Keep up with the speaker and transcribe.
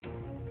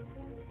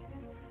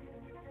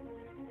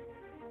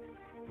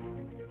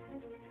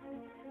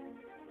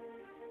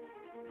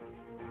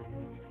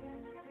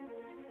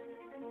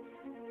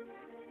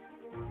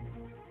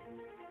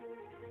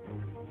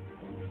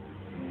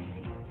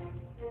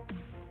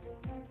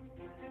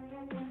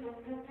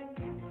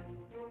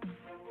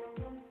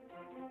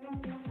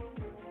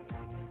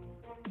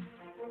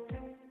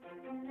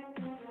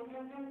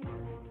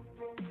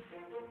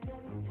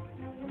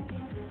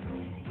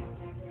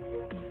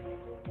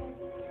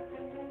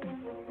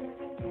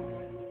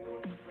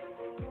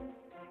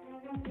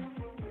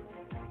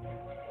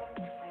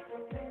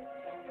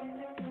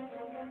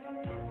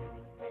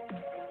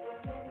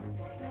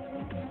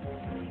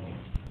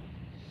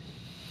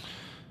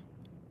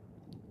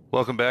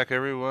Welcome back,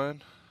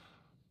 everyone,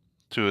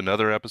 to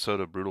another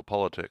episode of Brutal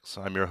Politics.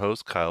 I'm your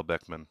host, Kyle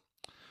Beckman.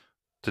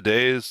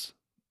 Today's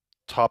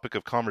topic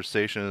of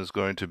conversation is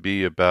going to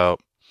be about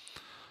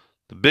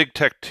the big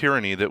tech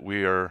tyranny that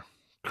we are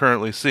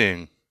currently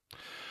seeing.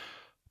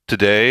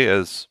 Today,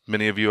 as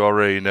many of you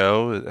already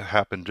know, it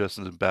happened just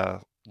in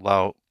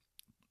about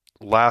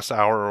last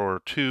hour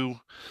or two.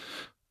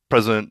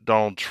 President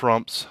Donald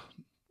Trump's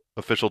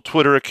official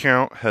Twitter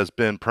account has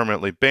been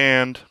permanently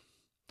banned.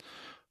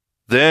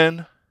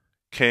 Then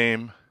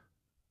came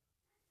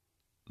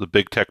the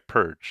big tech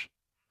purge.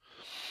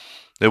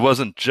 It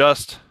wasn't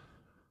just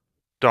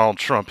Donald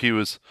Trump. He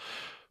was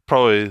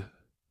probably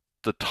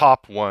the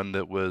top one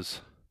that was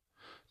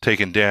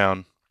taken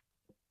down.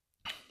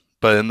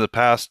 But in the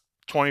past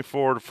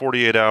 24 to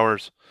 48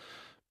 hours,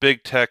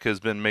 big tech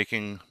has been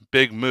making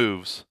big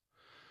moves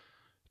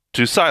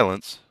to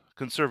silence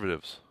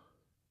conservatives,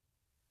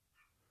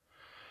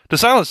 to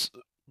silence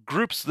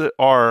groups that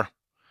are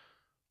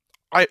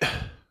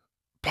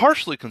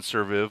partially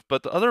conservative,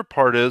 but the other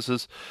part is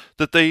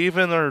that they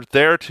even are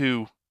there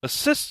to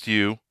assist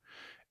you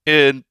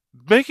in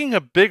making a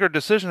bigger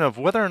decision of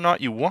whether or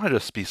not you want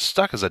to be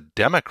stuck as a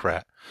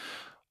Democrat.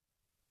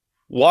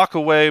 Walk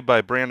Away by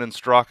Brandon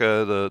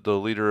Straka, the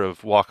leader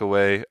of Walk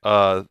Away.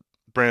 Brandon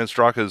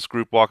Straka's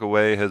group Walk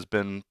Away has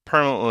been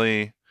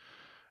permanently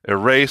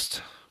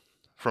erased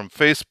from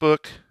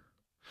Facebook.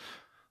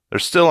 They're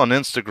still on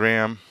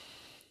Instagram.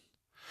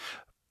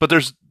 But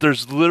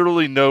there's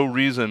literally no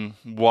reason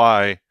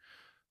why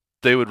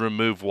they would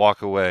remove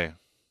Walk Away.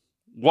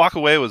 Walk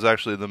Away was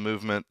actually the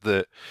movement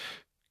that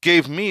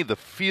gave me the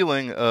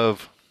feeling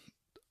of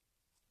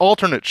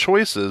alternate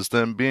choices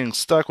than being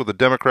stuck with the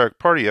Democratic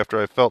Party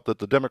after I felt that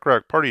the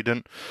Democratic Party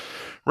didn't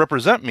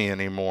represent me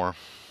anymore.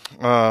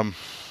 Even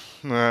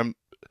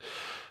on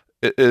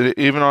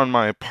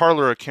my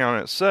Parler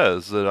account, it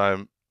says that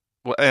I'm,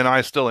 and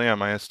I still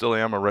am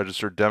a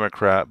registered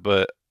Democrat,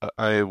 but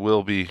I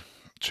will be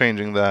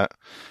changing that,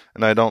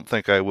 and I don't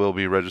think I will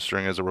be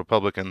registering as a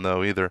Republican,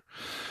 though, either,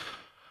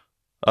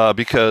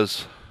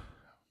 because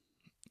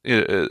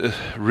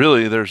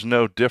really there's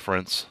no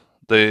difference.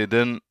 They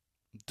didn't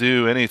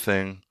do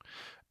anything.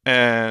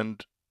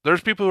 And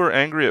there's people who are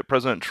angry at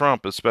President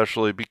Trump,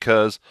 especially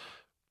because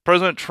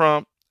President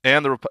Trump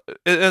and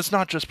it's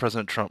not just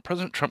President Trump.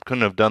 President Trump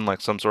couldn't have done like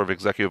some sort of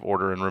executive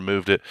order and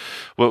removed it.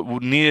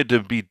 What needed to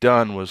be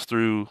done was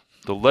through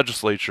the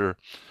legislature.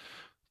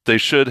 They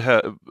should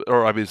have,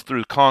 or I mean,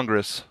 through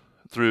Congress,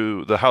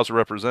 through the House of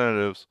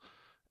Representatives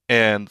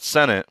and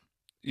Senate.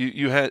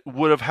 You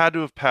would have had to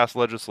have passed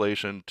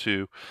legislation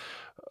to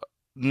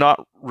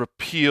not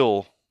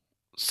repeal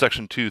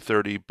Section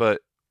 230, but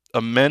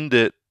amend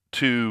it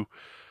to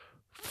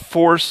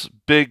force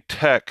big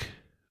tech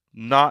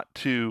not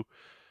to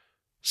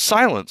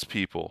silence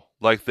people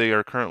like they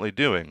are currently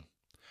doing.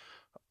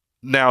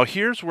 Now,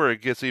 here's where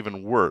it gets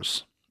even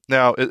worse.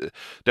 Now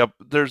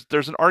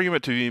there's an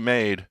argument to be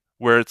made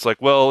where it's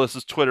like, well, this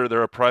is Twitter,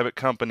 they're a private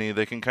company,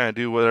 they can kind of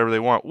do whatever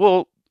they want.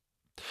 Well,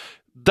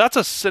 that's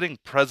a sitting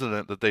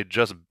president that they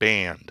just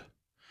banned.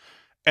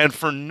 And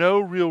for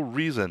no real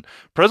reason.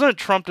 President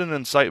Trump didn't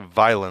incite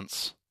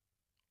violence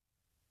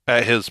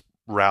at his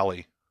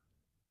rally.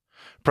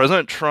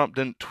 President Trump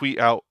didn't tweet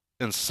out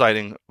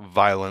inciting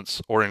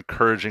violence or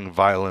encouraging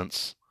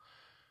violence.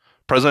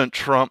 President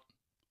Trump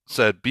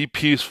said, be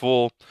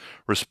peaceful,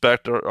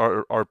 respect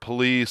our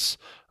police,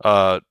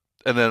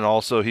 and then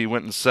also he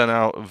went and sent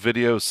out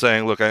videos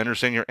saying, look, I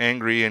understand you're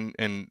angry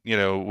and you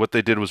know what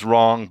they did was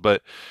wrong,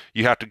 but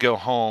you have to go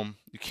home.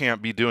 You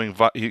can't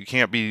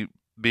be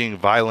being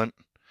violent.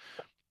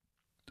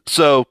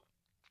 So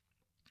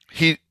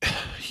he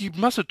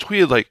must have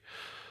tweeted like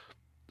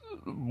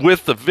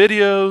with the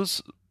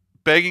videos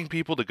begging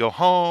people to go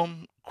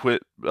home,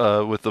 quit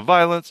with the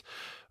violence,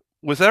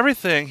 with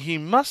everything. He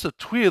must have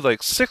tweeted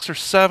like 6 or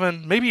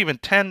 7, maybe even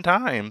 10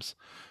 times,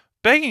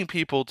 begging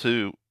people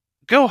to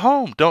go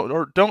home,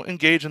 don't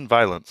engage in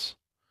violence.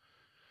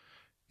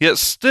 Yet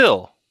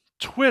still,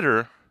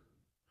 Twitter,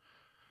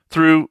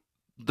 through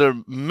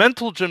the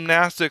mental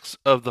gymnastics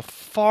of the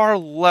far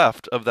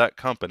left of that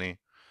company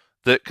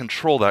that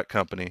control that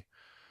company,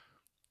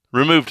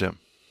 removed him.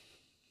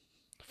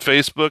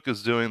 Facebook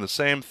is doing the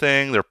same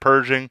thing. They're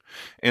purging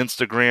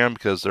Instagram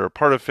because they're a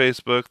part of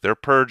Facebook. They're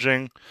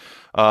purging,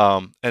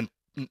 and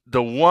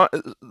the one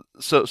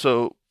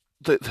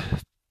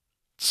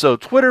so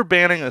Twitter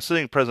banning a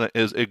sitting president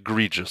is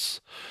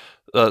egregious.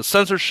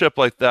 Censorship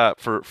like that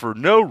for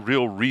no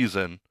real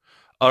reason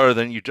other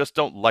than you just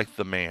don't like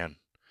the man.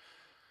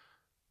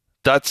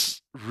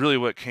 That's really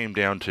what it came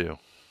down to.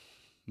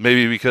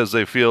 Maybe because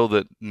they feel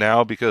that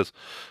now, because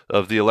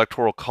of the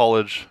Electoral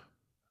College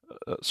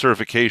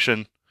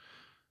certification,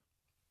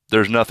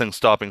 there's nothing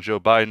stopping Joe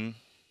Biden.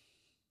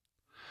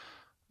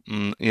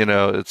 You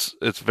know,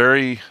 it's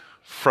very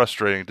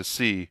frustrating to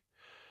see.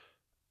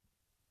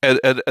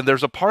 And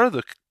there's a part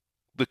of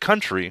the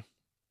country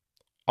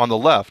on the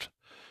left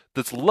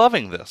that's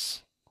loving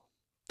this.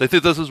 They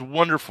think this is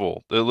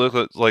wonderful. They look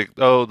like,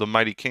 oh, the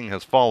mighty king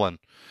has fallen.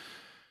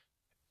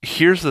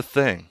 Here's the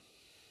thing.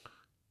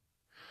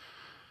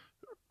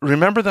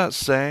 remember that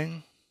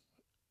saying?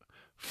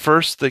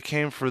 First they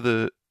came for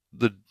the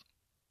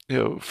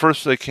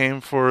first they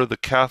came for the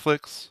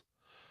Catholics.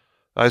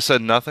 I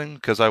said nothing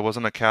because I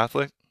wasn't a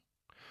Catholic.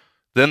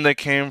 Then they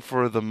came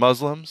for the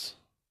Muslims.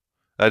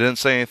 I didn't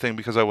say anything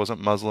because I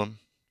wasn't Muslim.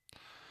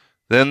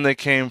 Then they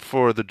came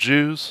for the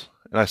Jews,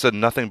 and I said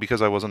nothing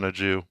because I wasn't a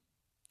Jew.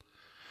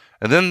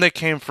 And then they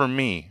came for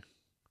me,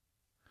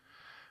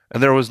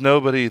 and there was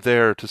nobody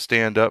there to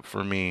stand up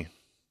for me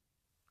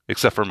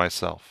except for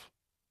myself.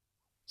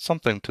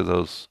 Something to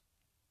those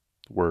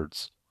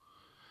words.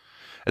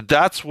 And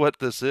that's what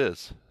this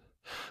is.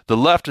 The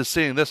left is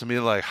seeing this and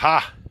being like,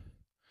 ha,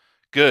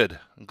 good.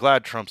 I'm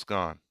glad Trump's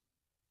gone.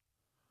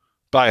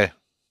 Bye.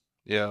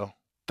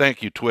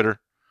 Thank you, Twitter.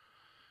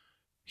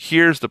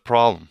 Here's the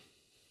problem.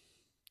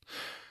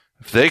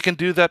 If they can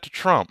do that to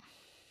Trump,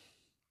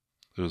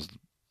 it was,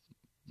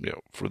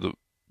 for the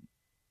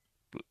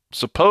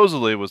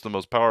supposedly was the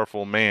most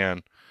powerful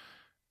man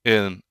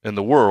in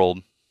the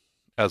world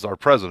as our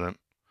president.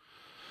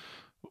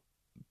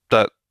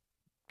 That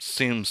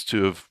seems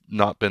to have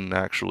not been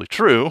actually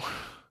true.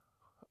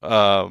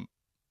 The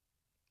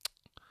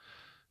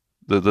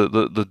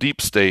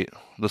deep state,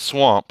 the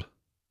swamp,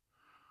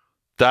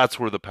 that's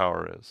where the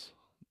power is.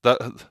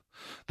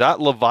 That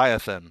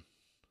Leviathan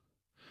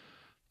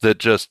that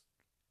just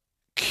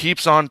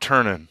keeps on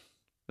turning,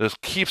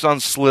 just keeps on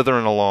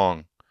slithering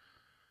along.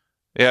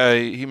 Yeah,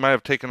 he might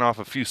have taken off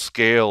a few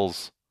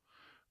scales,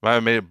 might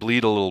have made it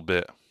bleed a little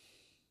bit.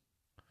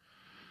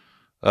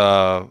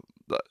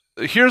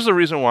 Here's the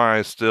reason why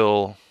I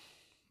still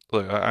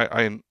look.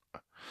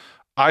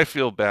 I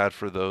feel bad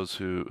for those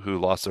who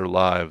lost their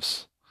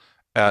lives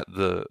at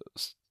the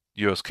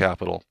U.S.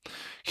 Capitol.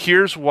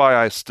 Here's why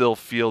I still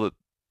feel that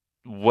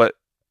what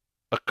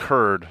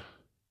occurred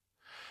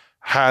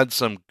had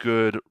some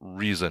good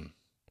reason.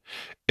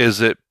 Is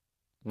it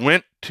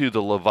went to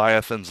the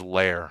Leviathan's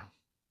lair.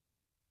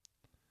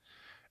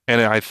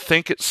 And I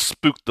think it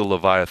spooked the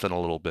Leviathan a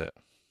little bit.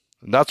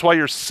 And that's why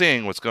you're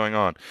seeing what's going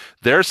on.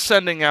 They're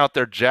sending out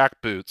their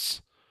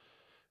jackboots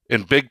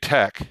in big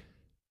tech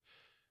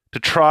to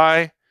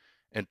try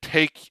and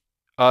take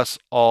us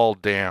all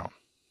down.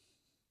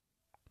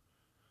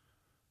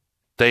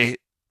 They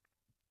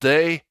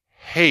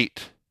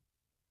hate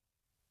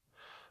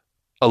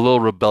a little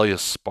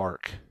rebellious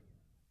spark.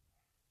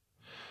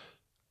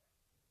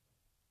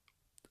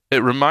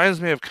 It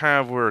reminds me of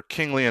kind of where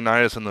King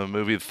Leonidas in the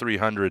movie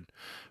 300,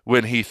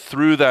 when he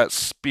threw that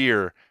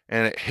spear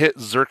and it hit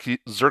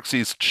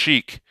Xerxes'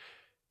 cheek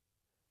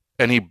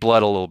and he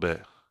bled a little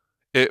bit.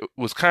 It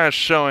was kind of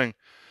showing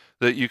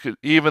that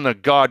even a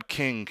god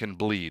king can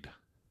bleed.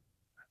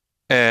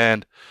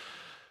 And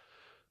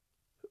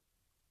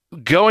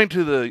going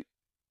to the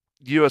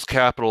U.S.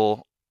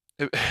 Capitol,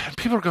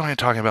 people are going and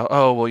talking about,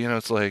 oh, well,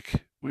 it's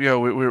like,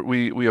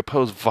 we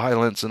oppose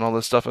violence and all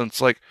this stuff. And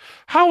it's like,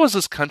 how was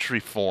this country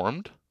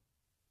formed?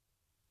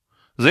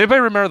 Does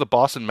anybody remember the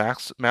Boston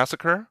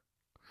Massacre?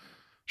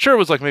 Sure, it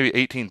was like maybe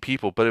 18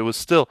 people, but it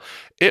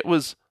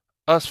was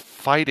us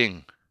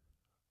fighting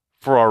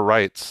for our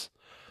rights,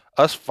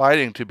 us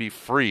fighting to be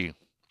free.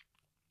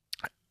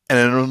 And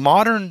in a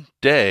modern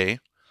day,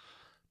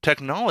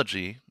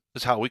 technology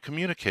is how we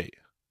communicate.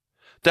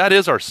 That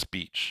is our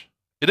speech.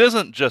 It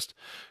isn't just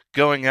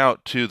going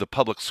out to the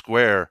public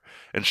square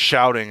and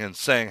shouting and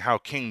saying how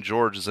King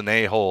George is an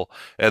a-hole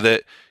and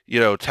that,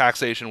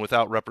 taxation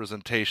without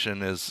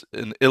representation is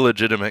an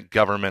illegitimate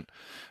government,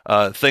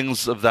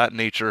 things of that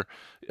nature.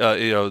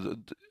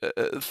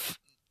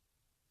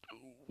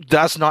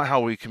 That's not how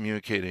we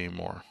communicate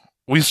anymore.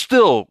 We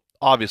still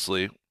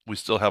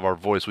have our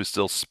voice. We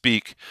still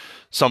speak.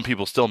 Some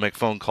people still make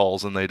phone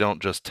calls and they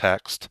don't just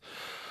text.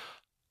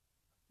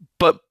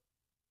 But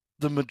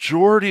the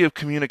majority of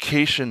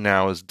communication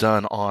now is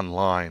done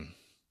online.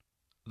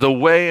 The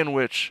way in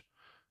which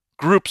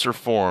groups are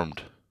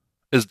formed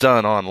is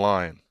done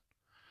online.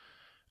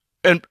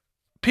 And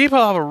people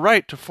have a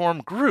right to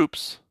form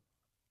groups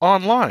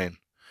online.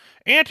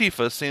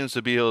 Antifa seems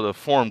to be able to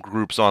form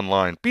groups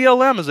online.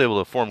 BLM is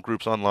able to form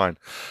groups online.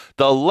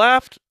 The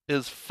left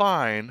is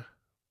fine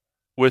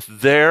with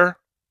their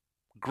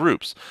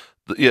groups.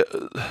 The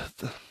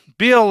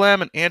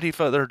BLM and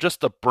Antifa, they're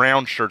just the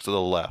brown shirts of the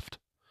left.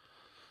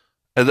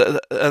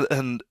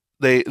 And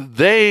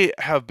they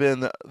have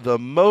been the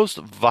most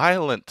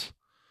violent.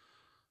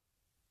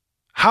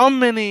 How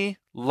many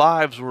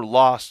lives were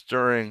lost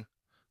during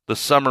the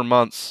summer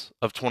months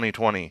of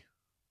 2020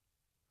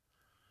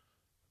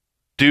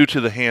 due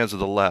to the hands of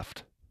the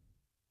left?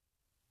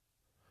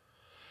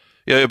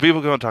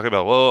 People go and talk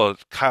about, well,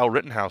 Kyle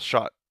Rittenhouse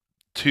shot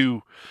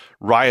 2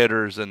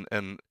 rioters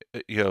and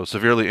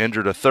severely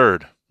injured a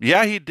third.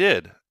 Yeah, he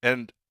did.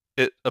 And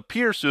it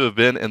appears to have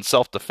been in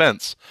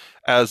self-defense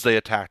as they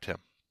attacked him.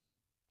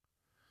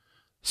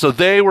 So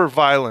they were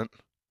violent,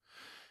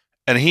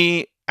 and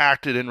he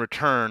acted in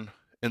return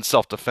in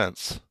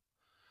self-defense.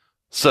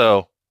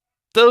 So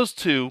those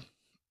two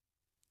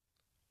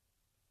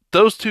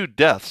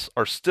deaths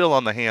are still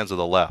on the hands of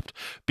the left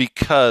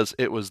because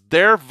it was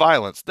their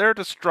violence, their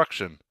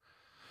destruction,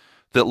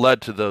 that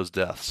led to those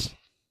deaths.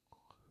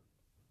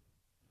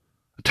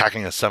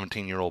 Attacking a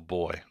 17-year-old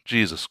boy.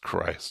 Jesus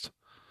Christ.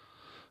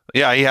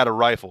 Yeah, he had a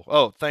rifle.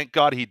 Oh, thank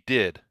God he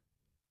did.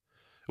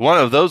 One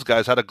of those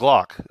guys had a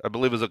Glock. I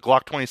believe it was a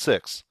Glock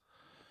 26.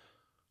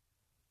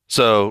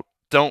 So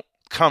don't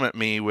come at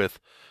me with,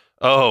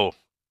 oh,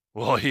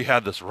 well, he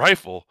had this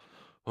rifle.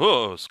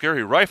 Oh,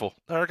 scary rifle.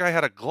 That guy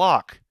had a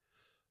Glock.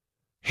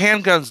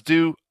 Handguns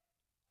do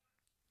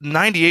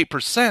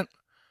 98%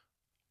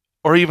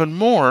 or even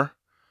more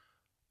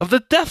of the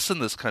deaths in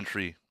this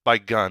country by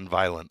gun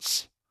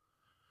violence.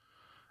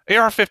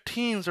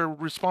 AR-15s are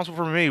responsible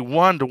for maybe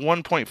 1 to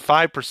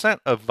 1.5%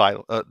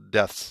 of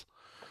deaths.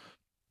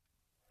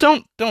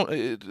 Don't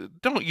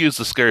use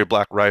the scary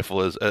black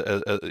rifle as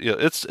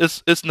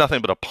it's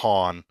nothing but a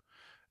pawn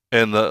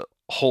in the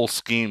whole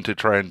scheme to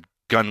try and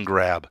gun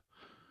grab.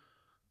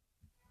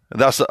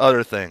 And that's the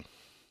other thing.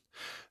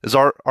 Is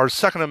our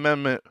Second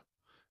Amendment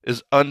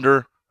is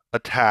under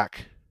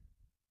attack.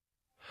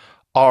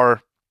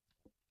 Our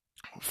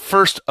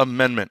First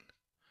Amendment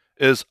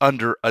is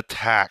under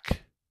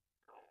attack.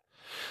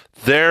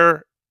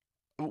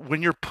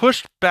 When you're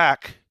pushed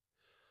back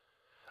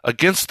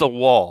against the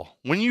wall,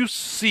 when you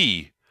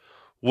see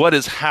what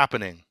is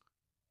happening,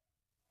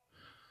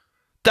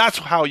 that's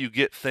how you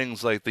get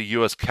things like the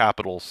U.S.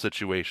 Capitol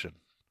situation.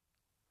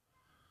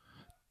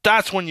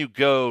 That's when you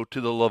go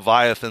to the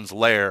Leviathan's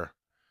lair.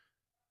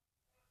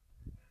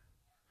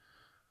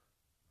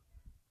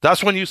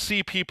 That's when you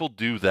see people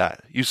do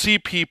that. You see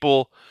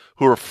people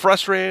who are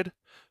frustrated,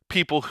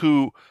 people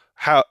who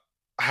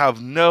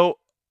have no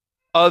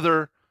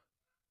other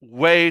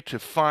way to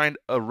find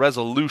a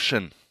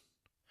resolution,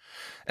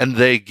 and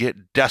they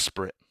get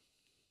desperate.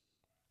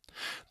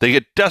 They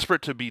get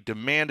desperate to be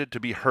demanded, to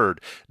be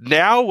heard.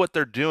 Now what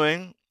they're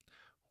doing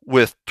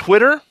with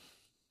Twitter,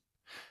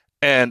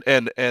 and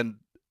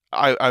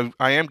I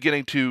am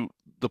getting to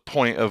the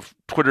point of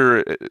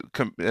Twitter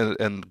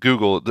and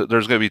Google.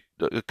 There's going to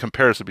be a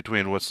comparison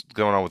between what's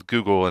going on with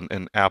Google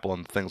and Apple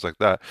and things like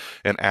that,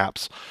 and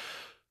apps.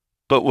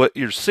 But what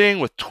you're seeing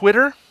with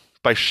Twitter,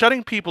 by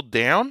shutting people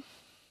down,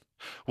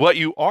 what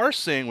you are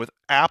seeing with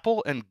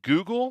Apple and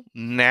Google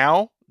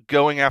now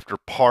going after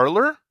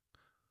Parler,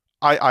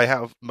 I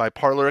have my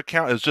Parler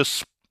account is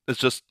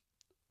just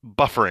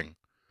buffering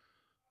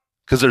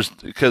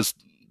because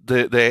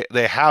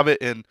they have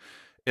it in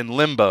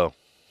limbo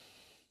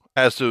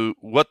as to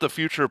what the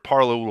future of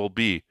Parler will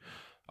be.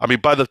 I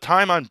mean, by the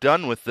time I'm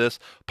done with this,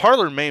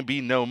 Parler may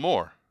be no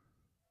more.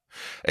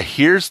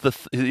 Here's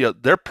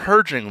they're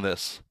purging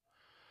this.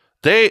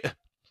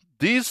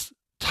 These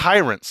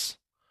tyrants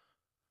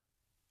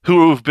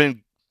who have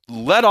been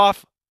let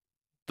off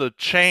the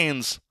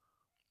chains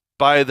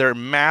by their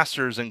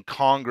masters in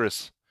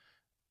Congress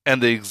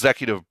and the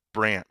executive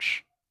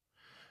branch.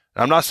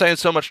 I'm not saying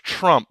so much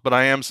Trump, but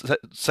I am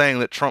saying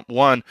that Trump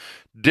 1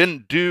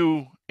 didn't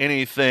do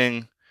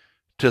anything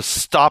to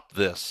stop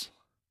this.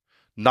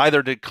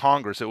 Neither did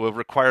Congress. It would have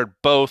required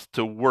both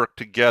to work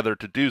together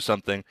to do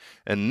something,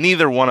 and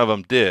neither one of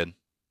them did.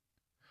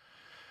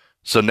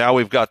 So now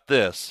we've got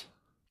this,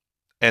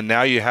 and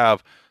now you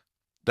have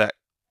that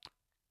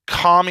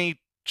commie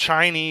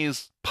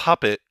Chinese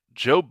puppet,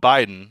 Joe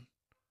Biden,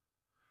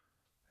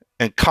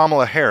 and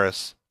Kamala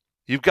Harris.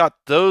 You've got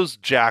those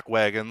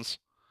jackwagons.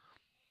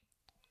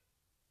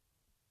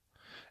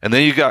 And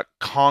then you got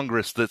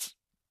Congress that's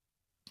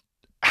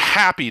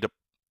happy to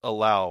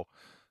allow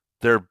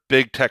their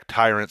big tech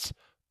tyrants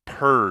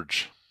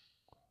purge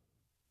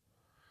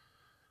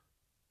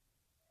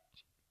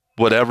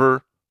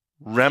whatever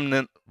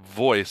remnant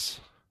voice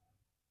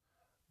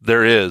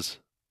there is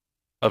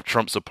of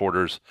Trump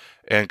supporters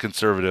and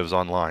conservatives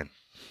online.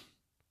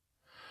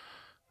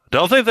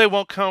 Don't think they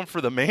won't come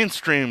for the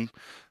mainstream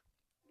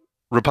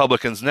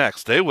Republicans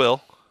next. They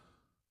will.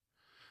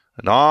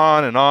 And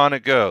on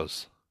it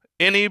goes.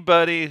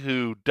 Anybody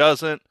who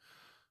doesn't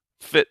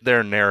fit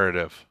their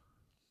narrative.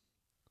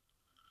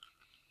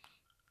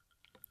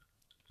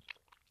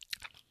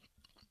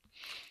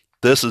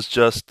 This is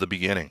just the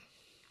beginning.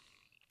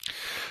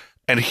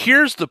 And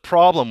here's the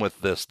problem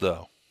with this,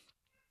 though.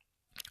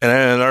 And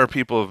other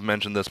people have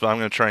mentioned this, but I'm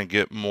going to try and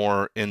get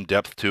more in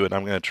depth to it.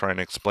 I'm going to try and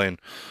explain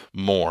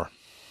more.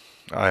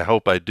 I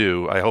hope I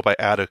do. I hope I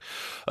add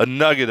a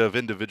nugget of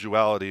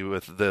individuality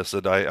with this,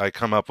 and I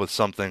come up with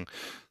something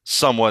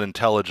somewhat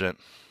intelligent.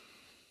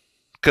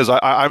 Because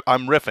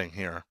I'm riffing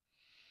here.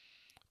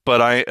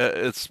 But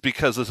it's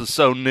because this is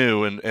so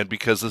new and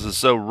because this is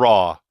so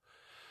raw.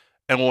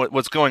 And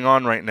what's going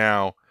on right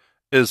now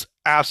is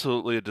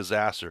absolutely a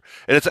disaster.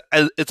 And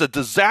it's a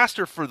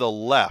disaster for the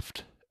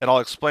left. And I'll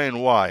explain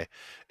why.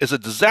 It's a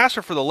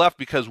disaster for the left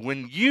because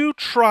when you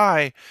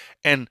try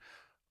and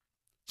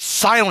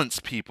silence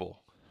people,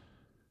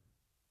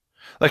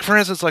 like for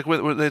instance, like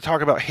when they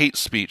talk about hate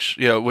speech,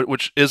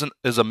 which is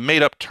a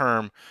made-up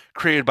term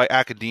created by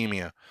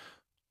academia.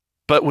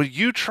 But when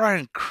you try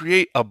and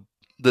create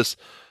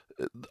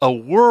a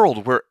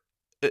world where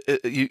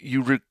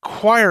you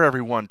require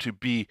everyone to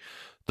be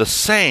the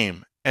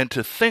same and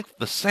to think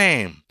the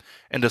same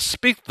and to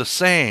speak the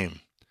same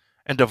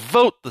and to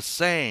vote the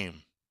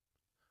same.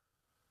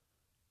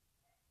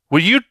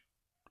 Will you?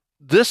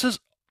 This is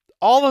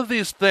all of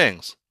these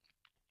things,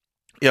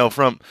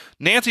 from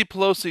Nancy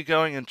Pelosi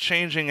going and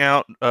changing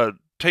out,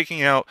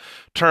 taking out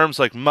terms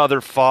like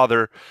mother,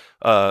 father,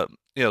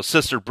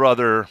 sister,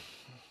 brother,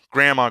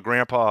 grandma,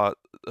 grandpa,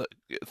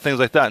 things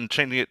like that, and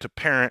changing it to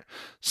parent,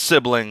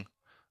 sibling,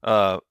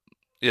 uh,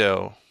 you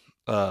know,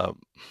 uh,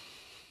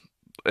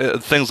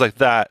 things like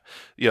that,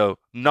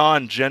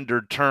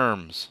 non-gendered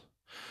terms.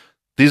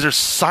 These are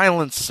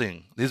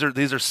silencing. These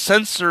are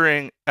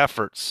censoring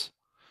efforts.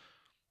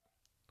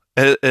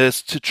 It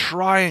is to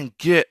try and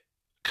get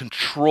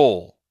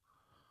control.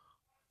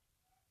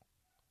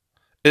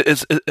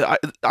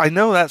 I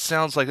know that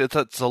sounds like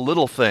it's a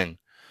little thing,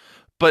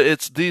 but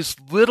it's these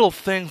little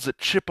things that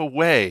chip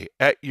away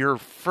at your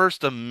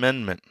First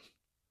Amendment,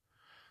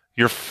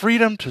 your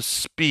freedom to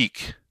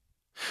speak.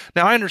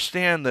 Now, I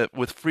understand that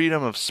with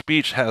freedom of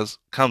speech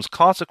comes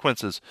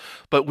consequences,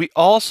 but we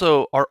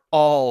also are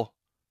all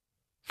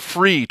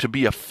free to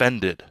be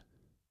offended.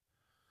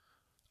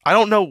 I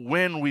don't know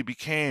when we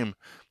became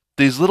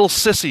these little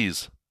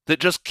sissies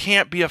that just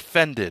can't be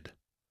offended.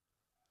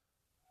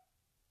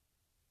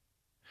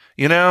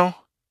 I've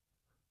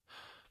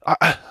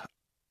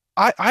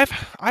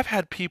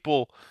had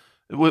people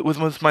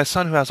with my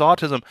son who has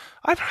autism.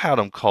 I've had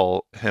them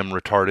call him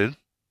retarded.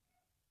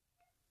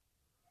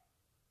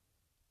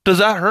 Does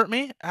that hurt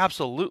me?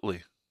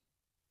 Absolutely.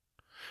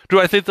 Do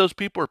I think those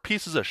people are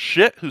pieces of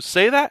shit who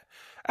say that?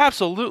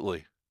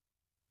 Absolutely.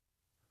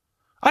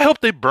 I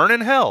hope they burn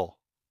in hell.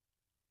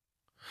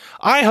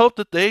 I hope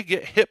that they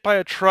get hit by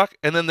a truck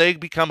and then they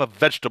become a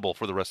vegetable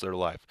for the rest of their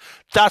life.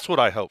 That's what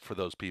I hope for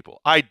those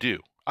people. I do.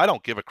 I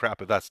don't give a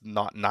crap if that's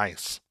not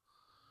nice.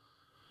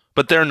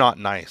 But they're not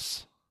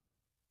nice.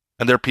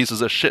 And they're pieces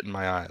of shit in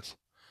my eyes.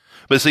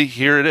 But see,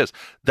 here it is.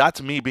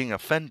 That's me being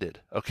offended,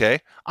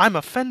 okay? I'm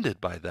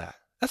offended by that.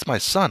 That's my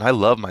son. I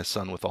love my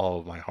son with all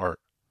of my heart.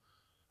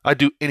 I'd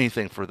do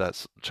anything for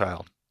that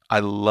child. I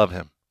love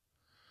him.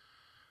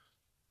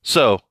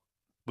 So,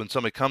 when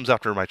somebody comes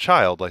after my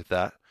child like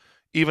that,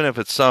 even if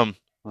it's some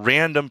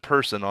random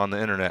person on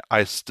the internet,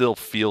 I still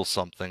feel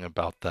something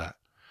about that.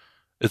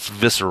 It's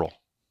visceral.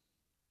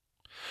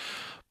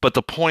 But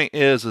the point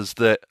is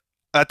that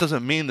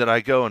doesn't mean that I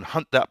go and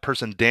hunt that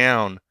person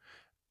down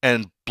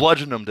and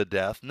bludgeon them to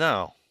death.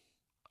 No.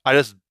 I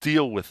just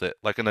deal with it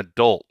like an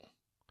adult.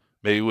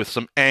 Maybe with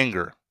some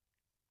anger.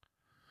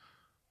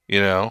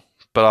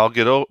 But I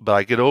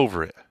get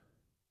over it.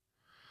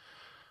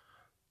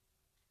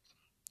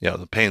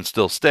 The pain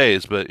still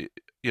stays, but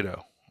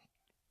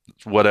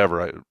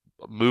whatever. I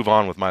move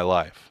on with my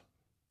life.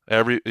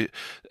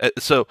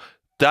 So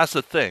that's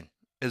the thing,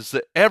 is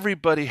that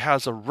everybody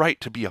has a right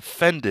to be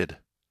offended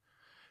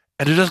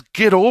and to just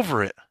get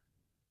over it.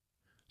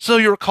 So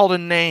you were called a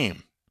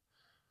name.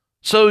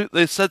 So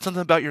they said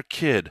something about your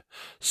kid.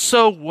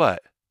 So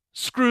what?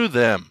 Screw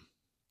them.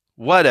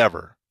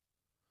 Whatever.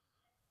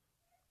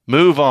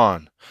 Move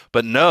on.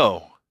 But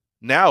no.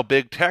 Now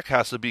big tech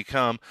has to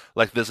become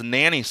like this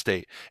nanny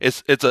state.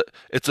 It's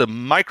a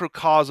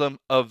microcosm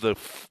of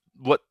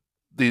what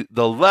the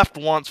left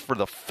wants for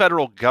the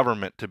federal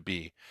government to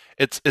be.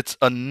 It's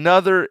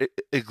another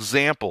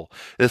example.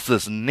 It's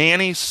this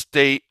nanny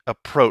state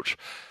approach.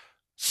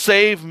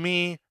 Save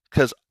me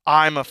because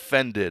I'm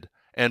offended.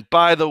 And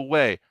by the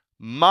way,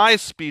 my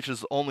speech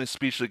is the only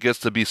speech that gets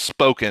to be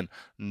spoken,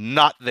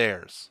 not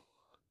theirs.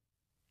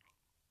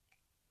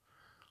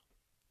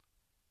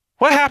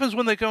 What happens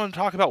when they go and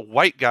talk about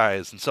white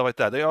guys and stuff like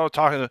that? They all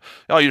talking,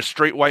 you're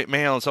straight white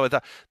male and stuff like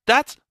that.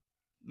 That's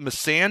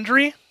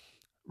misandry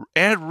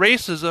and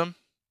racism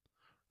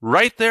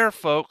right there,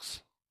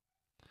 folks.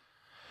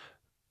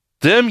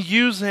 Them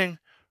using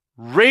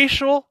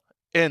racial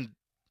and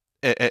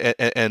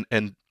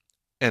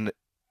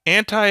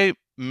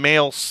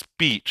anti-male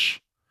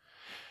speech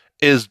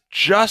is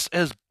just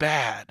as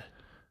bad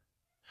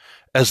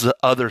as the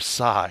other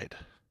side.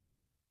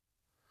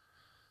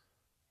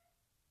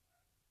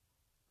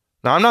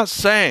 Now, I'm not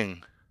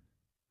saying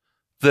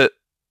that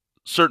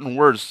certain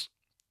words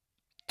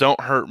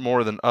don't hurt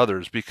more than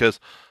others, because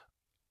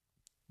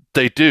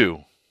they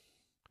do.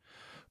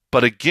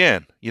 But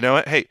again, you know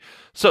what? Hey,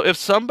 so if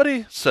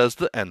somebody says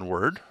the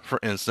N-word, for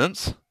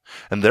instance,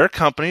 and their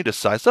company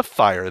decides to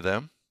fire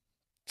them,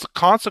 it's a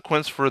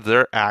consequence for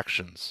their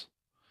actions.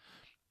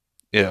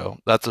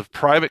 That's a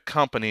private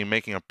company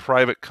making a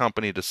private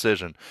company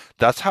decision.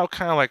 That's how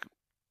kind of like,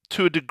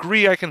 to a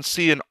degree, I can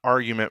see an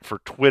argument for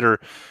Twitter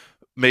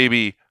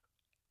maybe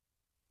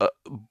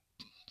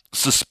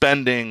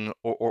suspending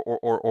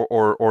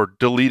or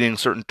deleting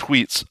certain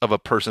tweets of a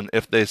person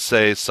if they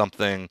say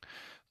something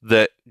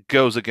that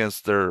goes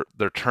against their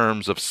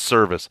terms of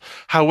service.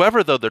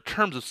 However, though, their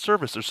terms of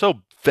service are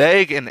so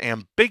vague and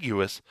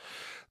ambiguous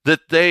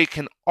that they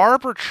can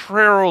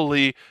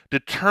arbitrarily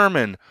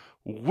determine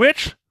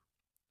which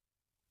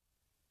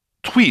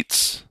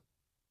tweets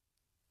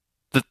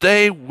that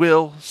they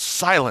will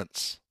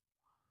silence.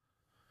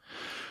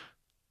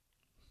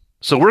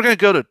 So we're going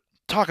to go to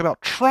talk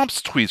about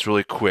Trump's tweets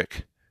really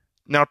quick.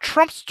 Now,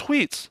 Trump's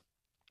tweets,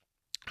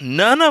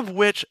 none of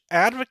which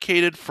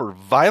advocated for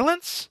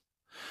violence,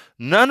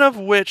 none of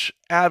which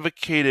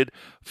advocated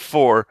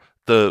for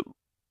the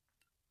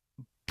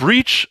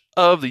breach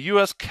of the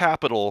U.S.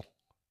 Capitol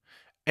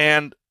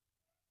and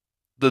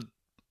the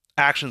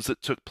actions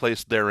that took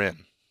place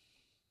therein.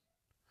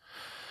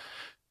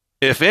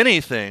 If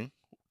anything,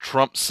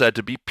 Trump said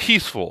to be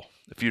peaceful.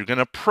 If you're going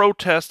to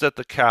protest at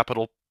the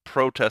Capitol,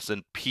 protest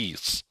in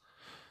peace.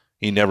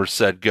 He never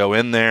said go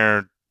in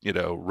there,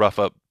 rough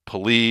up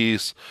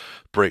police,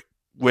 break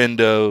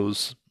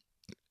windows,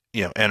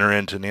 enter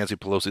into Nancy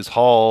Pelosi's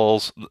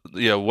halls,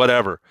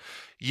 whatever.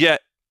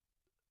 Yet,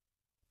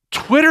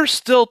 Twitter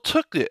still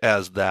took it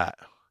as that.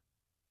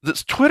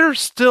 Twitter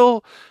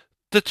still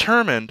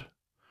determined,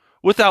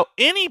 without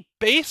any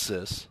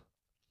basis,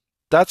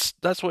 that's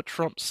what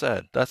Trump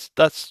said.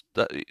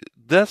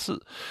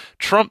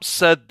 Trump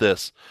said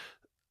this,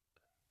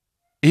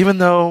 even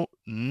though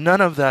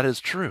none of that is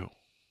true.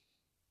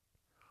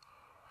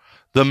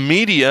 The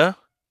media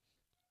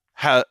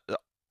has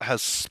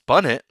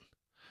spun it,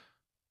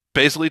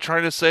 basically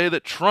trying to say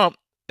that Trump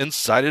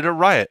incited a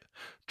riot.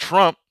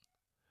 Trump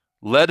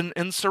led an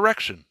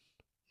insurrection.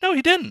 No,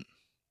 he didn't.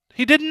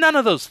 He did none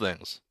of those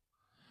things.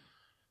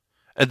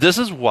 And this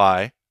is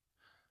why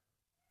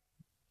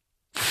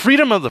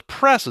freedom of the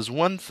press is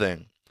one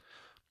thing,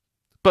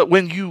 but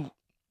when you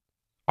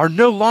are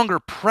no longer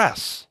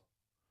press,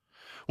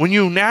 when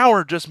you now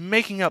are just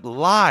making up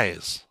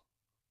lies,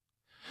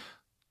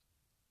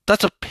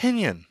 that's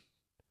opinion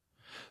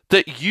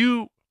that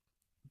you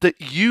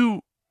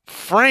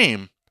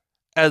frame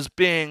as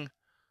being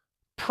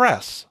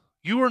press.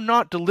 You are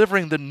not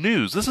delivering the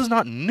news. This is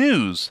not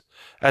news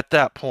at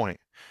that point.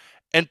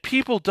 And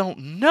people don't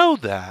know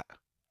that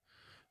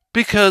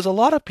because a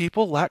lot of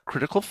people lack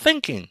critical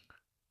thinking.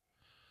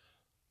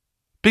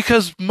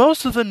 Because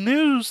most of the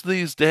news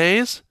these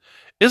days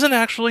isn't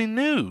actually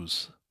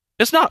news.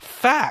 It's not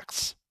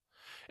facts.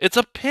 It's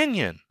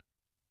opinion,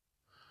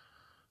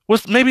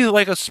 with maybe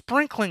like a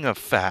sprinkling of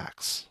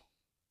facts.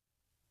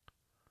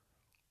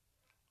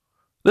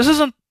 This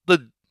isn't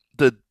the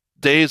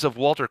days of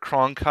Walter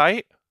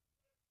Cronkite.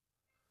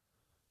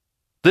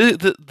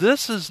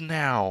 This is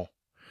now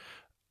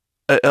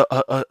a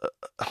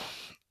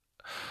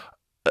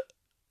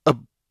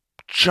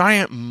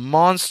giant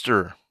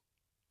monster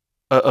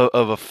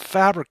of a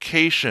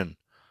fabrication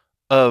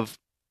of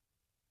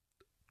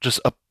just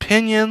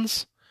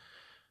opinions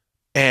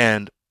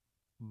and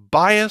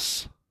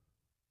bias.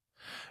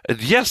 And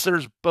yes,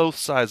 there's both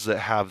sides that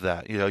have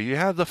that. You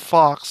have the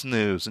Fox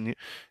News, and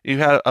you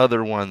had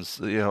other ones,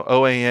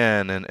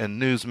 OAN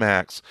and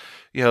Newsmax.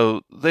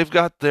 They've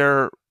got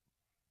their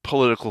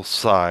political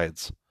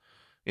sides.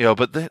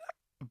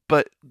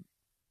 But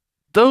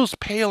those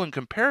pale in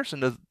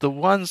comparison to the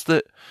ones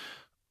that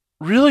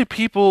really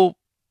people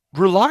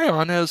rely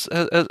on as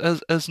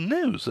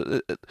news.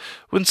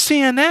 When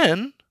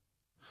CNN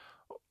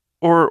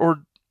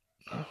or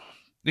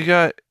you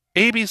got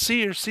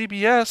ABC or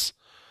CBS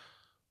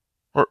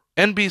or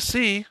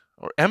NBC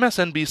or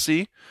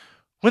MSNBC,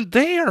 when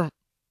they are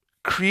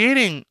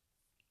creating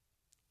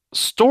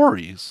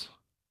stories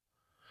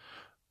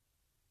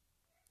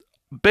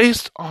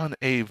based on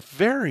a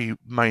very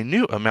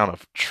minute amount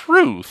of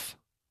truth,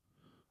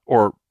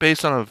 or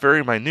based on a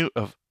very minute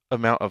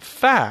amount of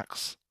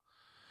facts,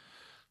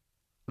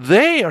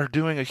 they are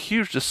doing a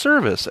huge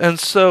disservice. And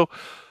so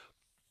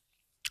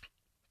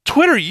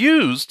Twitter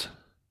used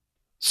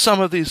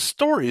some of these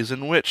stories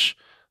in which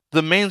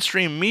the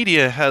mainstream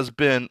media has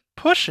been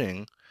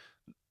pushing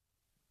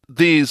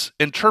these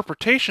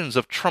interpretations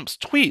of Trump's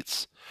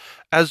tweets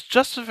as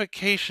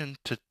justification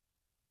to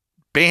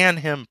ban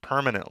him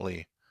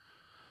permanently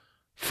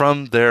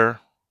from their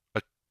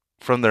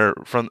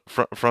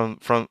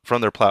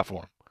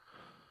platform.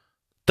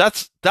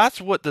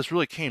 That's what this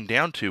really came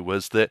down to,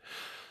 was that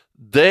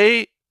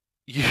they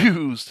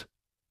used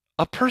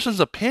a person's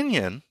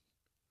opinion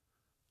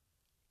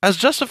as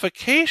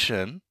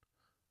justification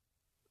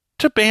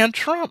to ban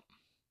Trump.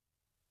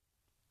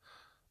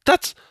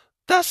 That's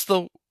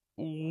the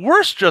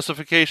worst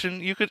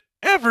justification you could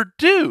ever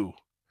do.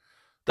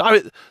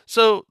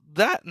 So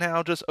that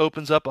now just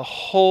opens up a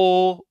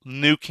whole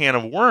new can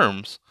of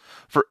worms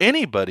for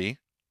anybody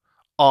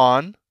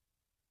on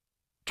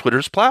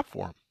Twitter's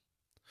platform.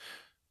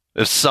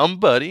 If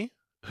somebody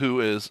who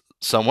is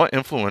somewhat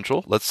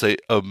influential, let's say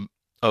a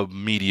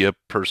media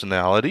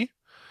personality,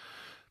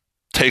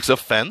 takes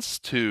offense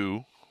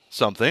to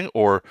something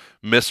or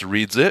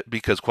misreads it,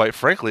 because quite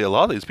frankly, a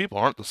lot of these people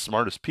aren't the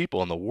smartest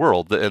people in the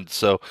world, and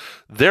so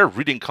their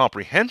reading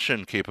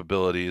comprehension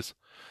capabilities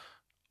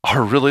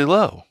are really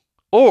low.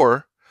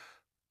 Or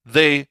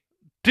they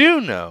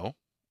do know,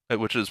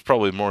 which is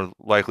probably more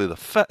likely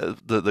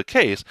the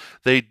case,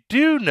 they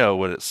do know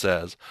what it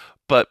says,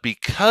 but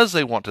because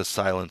they want to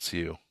silence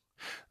you,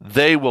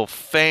 they will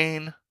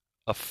feign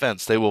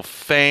offense, they will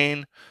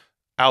feign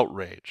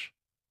outrage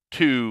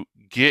to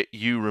get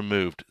you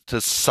removed, to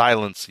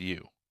silence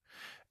you.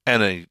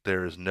 And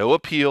there is no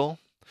appeal,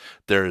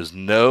 there is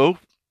no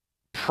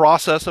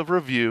process of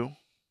review,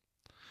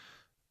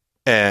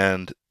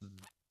 And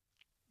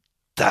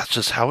that's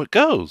just how it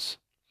goes.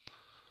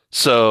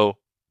 So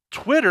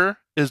Twitter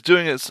is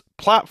doing its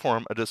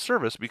platform a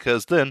disservice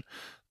because then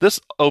this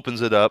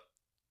opens it up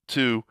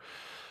to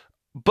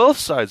both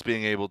sides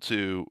being able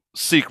to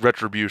seek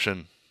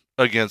retribution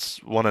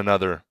against one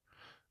another.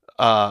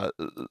 Uh,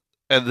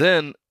 and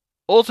then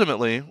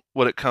ultimately,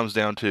 what it comes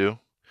down to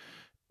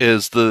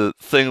is the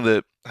thing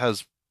that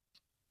has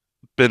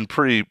been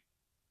pretty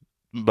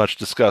much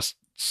discussed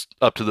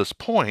up to this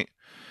point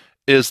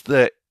is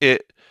that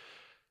it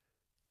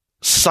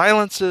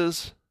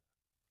silences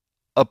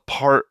a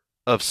part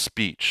of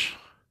speech.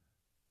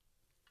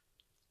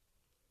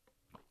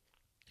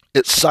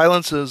 It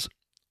silences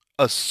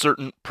a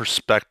certain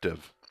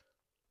perspective.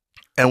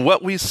 And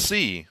what we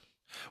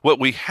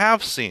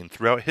have seen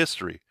throughout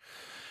history,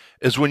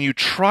 is when you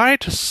try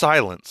to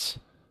silence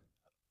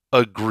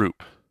a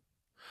group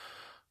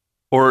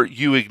or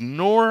you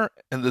ignore,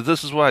 and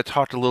this is what I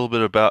talked a little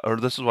bit about, or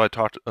this is what I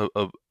talked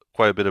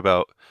quite a bit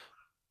about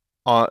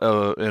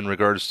in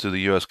regards to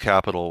the U.S.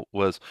 Capitol,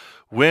 was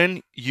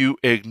when you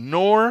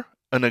ignore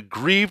an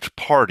aggrieved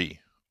party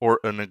or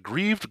an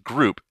aggrieved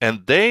group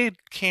and they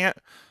can't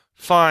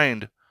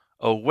find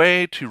a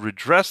way to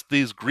redress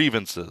these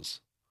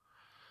grievances,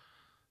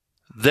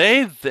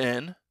 they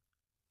then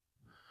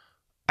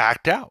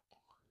act out.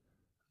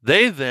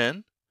 They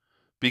then,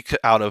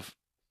 out of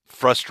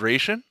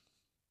frustration,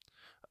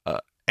 uh,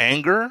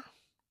 anger,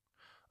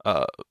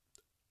 uh,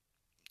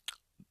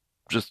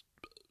 just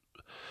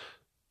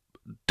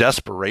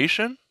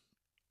desperation,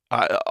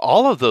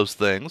 all of those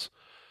things,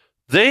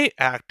 they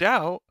act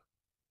out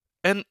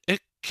and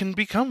it can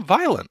become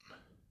violent.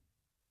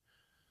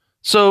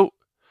 So,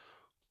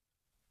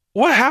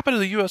 what happened to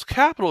the U.S.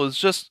 Capitol is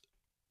just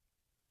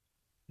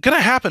going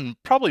to happen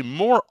probably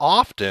more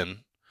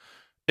often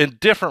in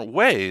different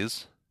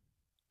ways,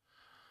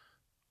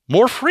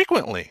 more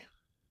frequently,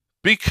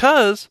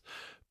 because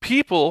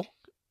people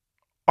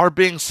are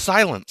being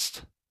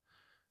silenced.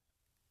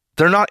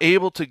 They're not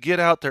able to get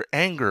out their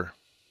anger.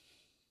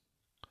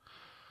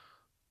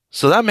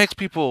 So that makes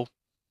people,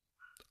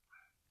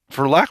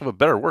 for lack of a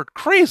better word,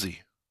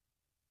 crazy.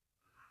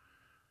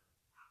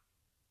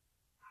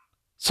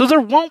 So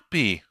there won't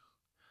be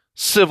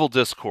civil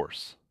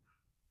discourse.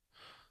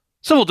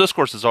 Civil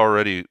discourse has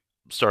already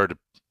started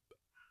to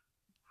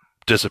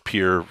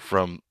disappear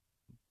from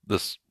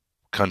this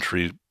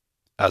country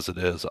as it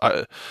is.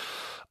 I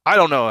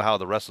don't know how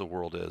the rest of the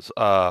world is,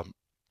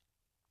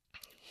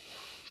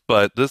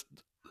 but this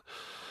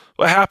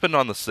what happened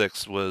on the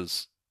 6th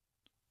was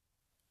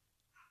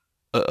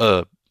uh,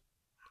 uh,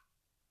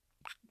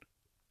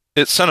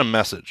 it sent a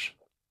message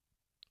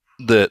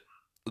that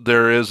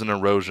there is an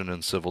erosion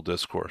in civil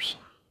discourse,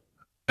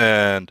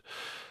 and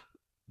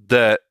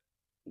that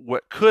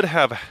what could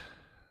have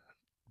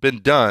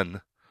been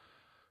done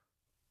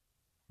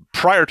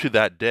prior to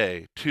that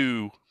day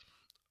to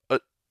uh,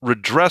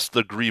 redress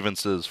the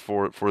grievances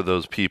for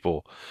those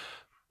people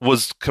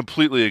was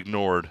completely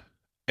ignored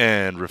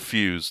and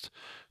refused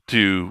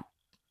to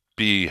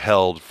be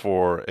held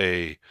for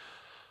a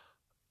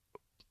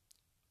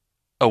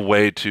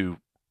way to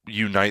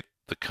unite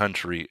the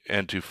country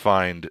and to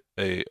find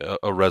a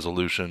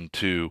resolution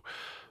to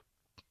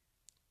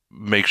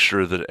make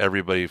sure that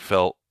everybody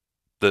felt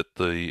that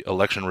the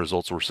election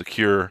results were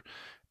secure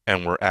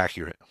and were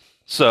accurate.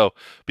 So,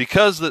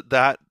 because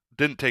that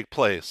didn't take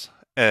place,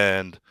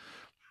 and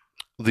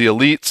the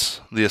elites,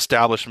 the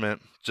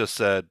establishment, just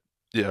said,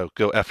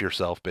 go F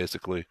yourself,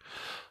 basically.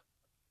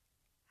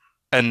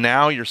 And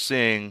now you're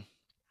seeing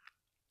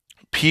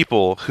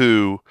people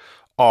who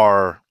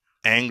are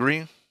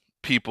angry,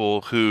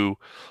 people who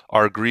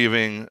are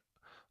grieving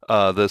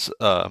this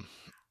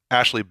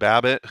Ashley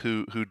Babbitt,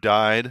 who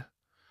died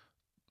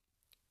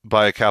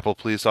by a Capitol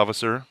Police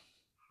officer.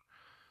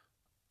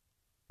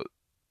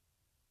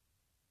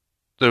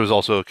 There was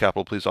also a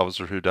Capitol Police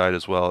officer who died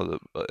as well,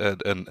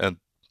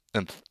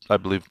 and I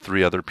believe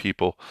 3 other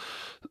people.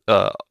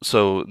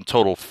 So in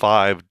total,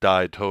 5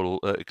 died total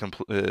at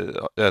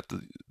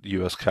the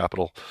U.S.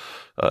 Capitol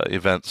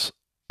events,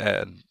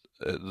 and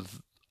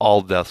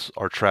all deaths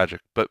are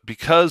tragic. But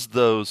because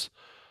those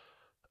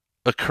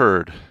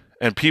occurred,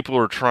 and people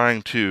are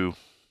trying to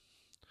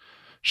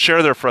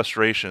share their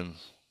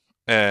frustrations,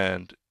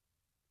 and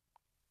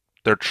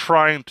they're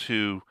trying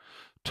to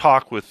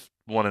talk with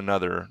one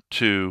another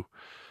to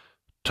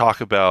talk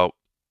about,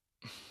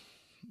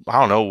 I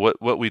don't know,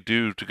 what we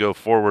do to go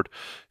forward.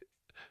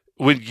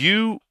 When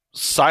you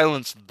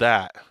silence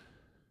that,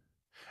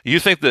 you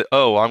think that,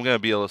 oh, I'm going to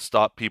be able to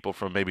stop people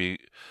from maybe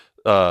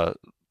uh,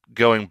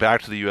 going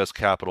back to the U.S.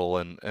 Capitol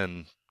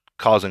and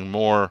causing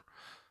more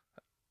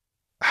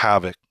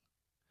havoc.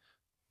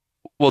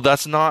 Well,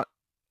 that's not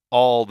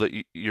all that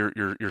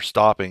you're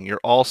stopping. You're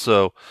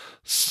also,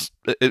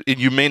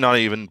 you may not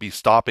even be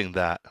stopping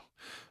that,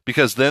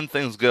 because then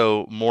things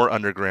go more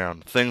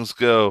underground. Things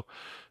go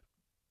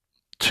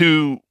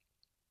to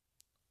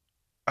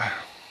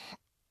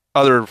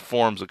other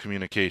forms of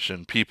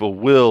communication. People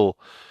will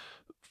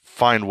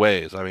find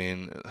ways. I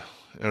mean,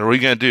 what are we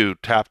going to do?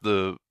 Tap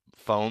the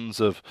phones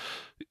of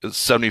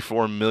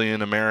 74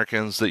 million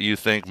Americans that you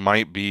think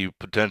might be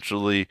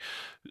potentially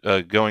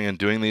going and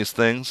doing these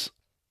things.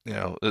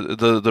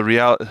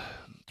 The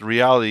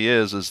reality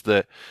is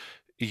that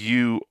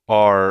you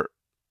are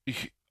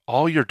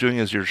all you're doing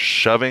is you're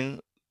shoving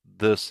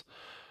this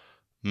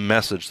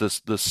message,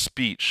 this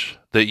speech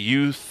that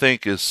you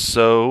think is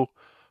so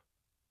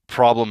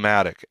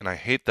problematic, and I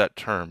hate that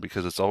term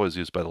because it's always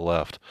used by the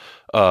left,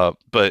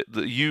 but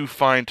you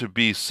find to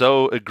be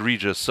so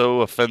egregious,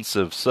 so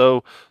offensive,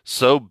 so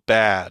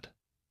bad.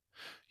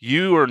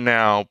 You are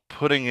now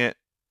putting it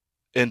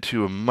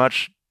into a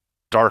much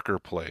darker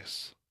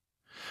place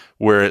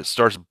where it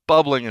starts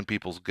bubbling in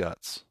people's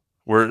guts.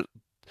 Where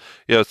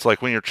it's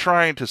like when you're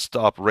trying to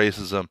stop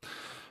racism,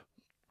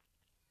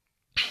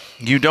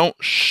 you don't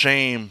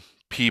shame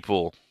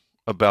people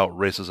about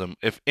racism.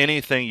 If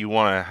anything, you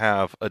want to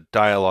have a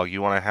dialogue,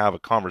 you want to have a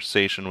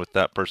conversation with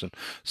that person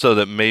so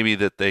that maybe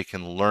that they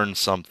can learn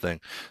something,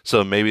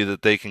 so maybe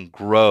that they can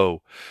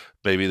grow.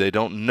 Maybe they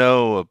don't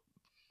know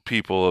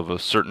people of a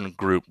certain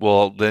group.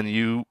 Well, then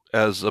you,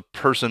 as a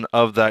person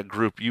of that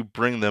group, you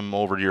bring them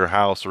over to your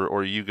house,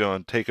 or you go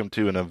and take them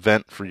to an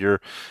event for your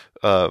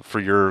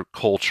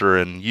culture,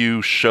 and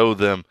you show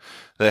them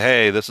that,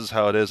 hey, this is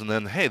how it is, and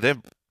then, hey, they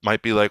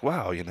might be like,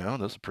 wow,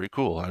 this is pretty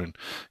cool. I mean,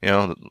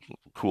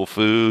 cool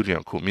food,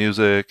 cool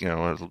music,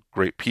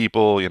 great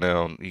people,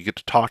 you get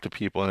to talk to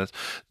people, and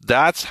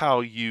that's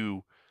how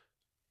you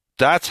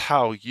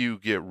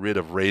get rid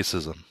of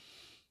racism.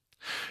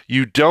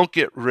 You don't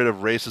get rid of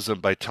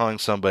racism by telling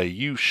somebody,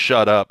 you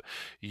shut up,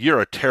 you're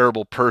a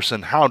terrible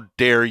person, how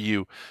dare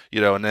you,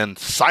 and then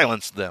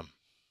silence them,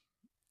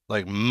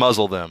 like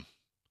muzzle them.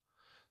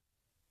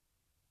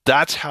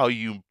 That's how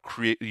you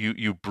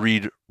you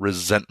breed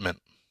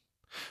resentment.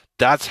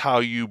 That's how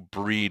you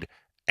breed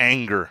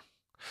anger.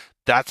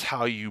 That's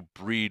how you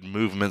breed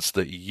movements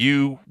that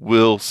you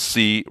will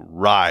see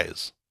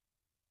rise.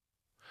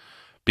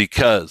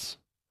 Because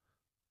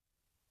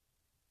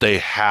they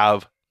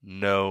have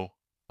no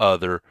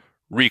other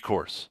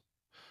recourse.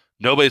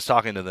 Nobody's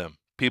talking to them.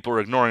 People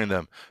are ignoring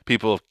them.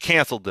 People have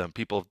canceled them.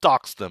 People have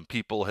doxed them.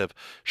 People have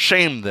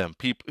shamed them.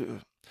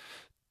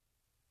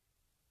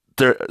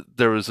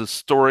 There was a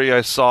story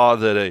I saw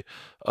that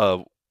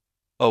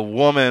a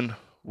woman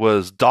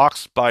was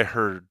doxxed by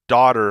her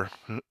daughter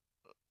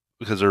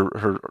because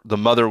the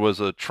mother was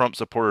a Trump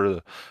supporter.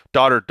 The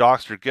daughter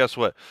doxed her. Guess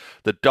what?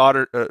 The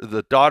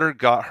daughter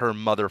got her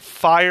mother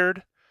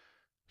fired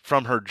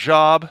from her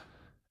job,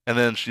 and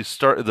then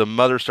the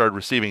mother started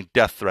receiving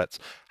death threats.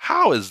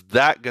 How is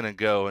that going to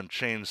go and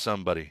change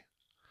somebody?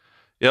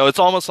 It's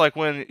almost like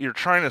when you're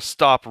trying to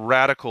stop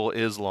radical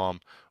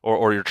Islam,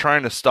 or you're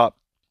trying to stop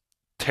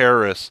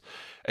terrorists,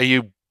 and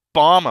you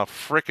bomb a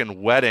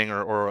frickin' wedding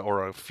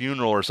or a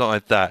funeral or something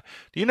like that.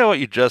 Do you know what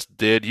you just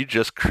did? You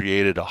just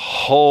created a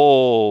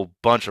whole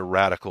bunch of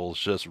radicals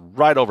just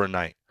right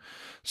overnight.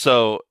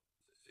 So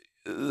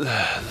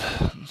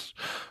that's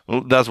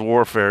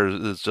warfare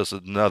is just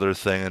another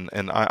thing,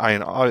 and I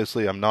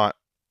obviously I'm not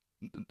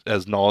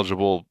as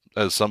knowledgeable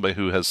as somebody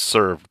who has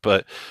served,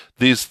 but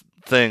these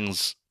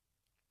things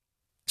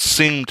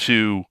seem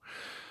to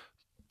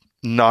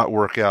not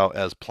work out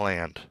as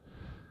planned.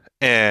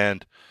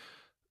 And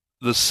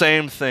the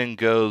same thing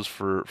goes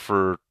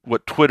for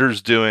what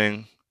Twitter's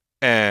doing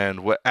and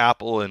what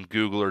Apple and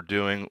Google are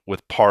doing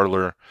with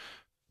Parler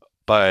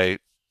by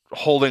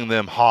holding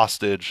them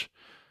hostage.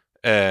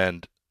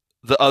 And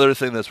the other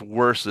thing that's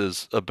worse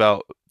is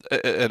about,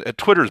 and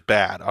Twitter's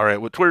bad, all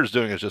right? What Twitter's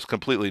doing is just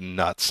completely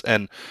nuts,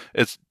 and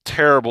it's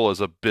terrible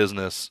as a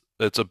business.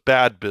 It's a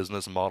bad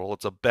business model.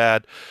 It's a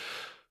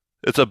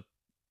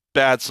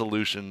bad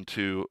solution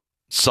to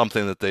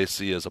something that they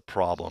see as a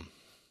problem.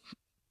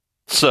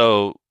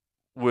 So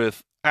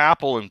with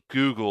Apple and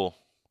Google,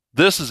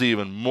 this is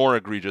even more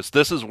egregious.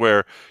 This is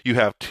where you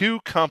have two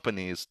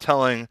companies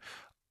telling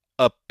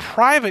a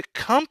private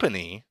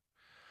company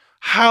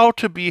how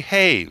to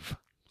behave.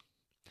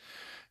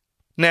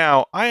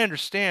 Now, I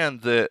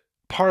understand that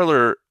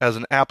Parler as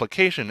an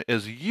application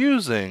is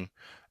using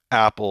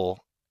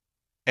Apple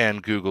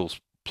and Google's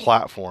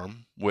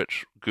platform,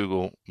 which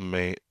Google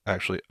may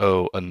actually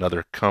owe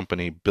another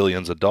company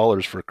billions of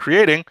dollars for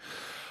creating,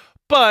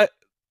 but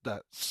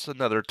that's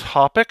another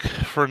topic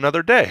for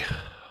another day.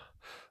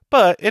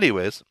 But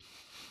anyways,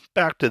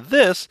 back to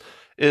this,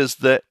 is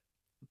that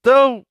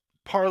though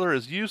Parler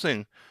is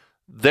using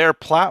their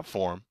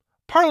platform,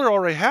 Parler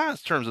already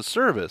has terms of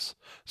service.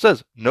 It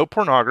says no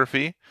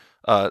pornography,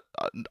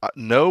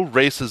 no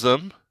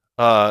racism,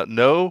 I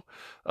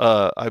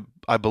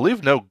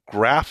believe no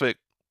graphic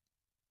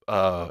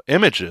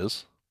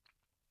images.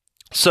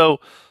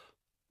 So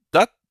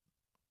that's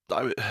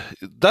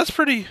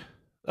pretty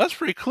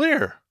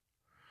clear.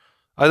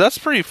 That's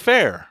pretty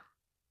fair.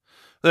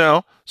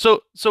 So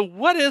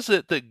what is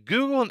it that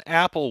Google and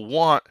Apple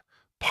want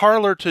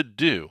Parler to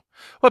do?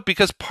 What?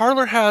 Because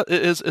Parler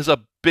is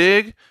a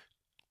big,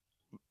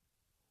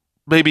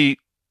 maybe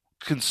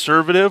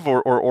conservative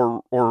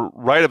or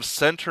right of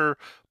center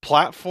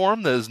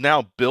platform that is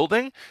now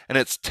building, and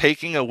it's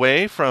taking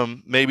away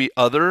from maybe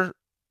other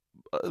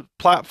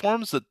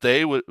platforms that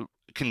they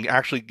can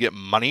actually get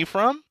money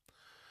from,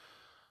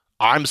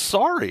 I'm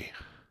sorry.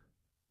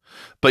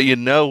 But you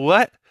know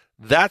what?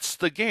 That's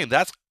the game.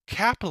 That's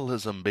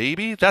capitalism,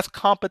 baby. That's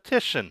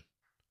competition.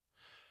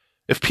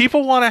 If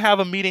people want to have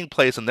a meeting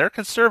place and they're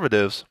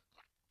conservatives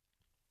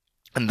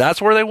and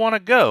that's where they want to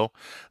go,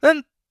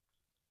 then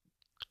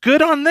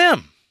good on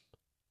them.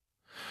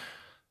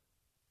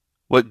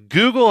 What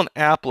Google and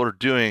Apple are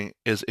doing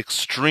is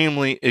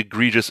extremely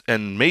egregious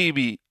and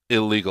maybe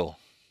illegal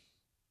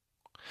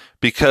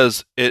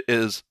because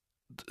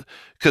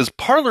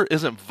Parler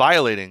isn't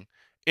violating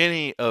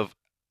any of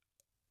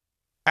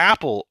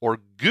Apple or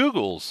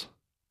Google's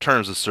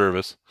terms of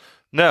service.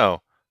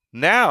 No.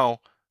 Now,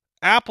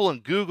 Apple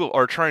and Google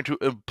are trying to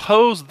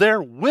impose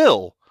their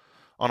will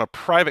on a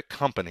private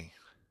company,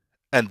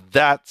 and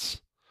that's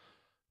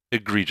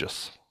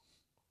egregious.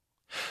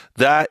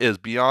 That is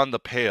beyond the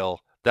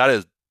pale. That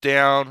is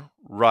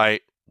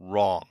downright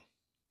wrong.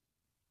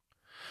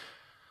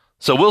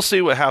 So we'll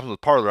see what happens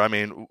with Parler. I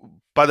mean,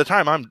 by the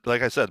time I'm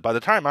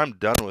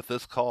done with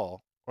this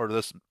call or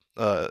this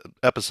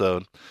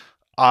episode,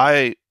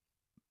 I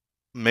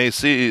may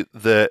see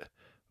that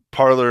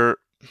Parler.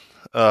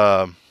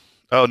 Oh,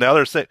 now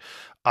they're saying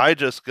I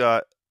just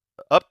got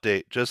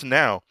update just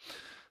now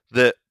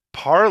that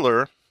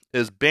Parler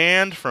is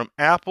banned from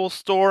Apple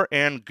Store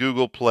and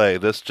Google Play.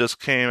 This just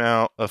came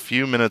out a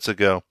few minutes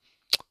ago.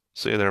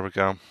 See, there we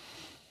go.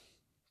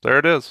 There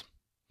it is.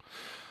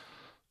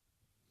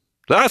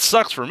 That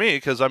sucks for me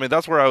because, I mean,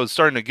 that's where I was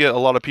starting to get a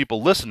lot of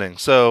people listening.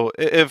 So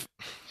if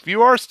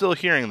you are still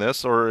hearing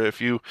this, or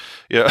if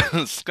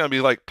it's going to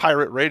be like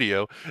pirate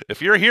radio.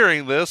 If you're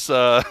hearing this,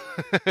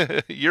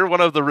 you're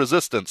one of the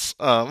resistance.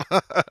 Or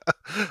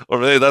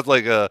maybe that's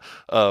like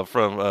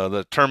from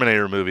the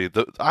Terminator movie.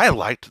 I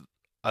liked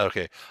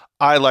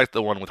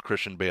the one with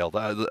Christian Bale.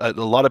 A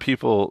lot of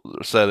people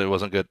said it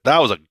wasn't good. That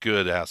was a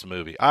good-ass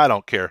movie. I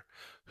don't care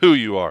who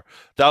you are.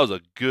 That was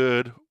a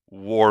good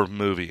war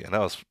movie, and that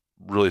was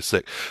really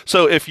sick.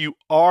 So if you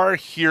are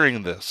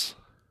hearing this,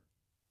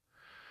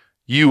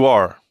 you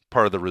are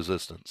part of the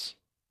resistance.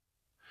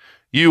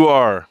 You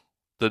are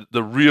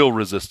the real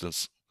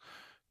resistance.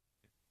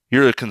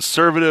 You're a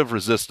conservative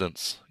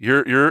resistance.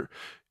 You're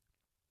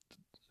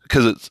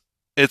because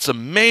it's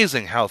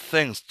amazing how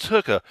things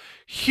took a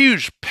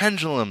huge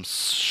pendulum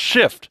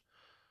shift.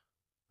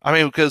 I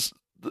mean, because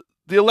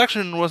the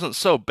election wasn't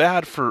so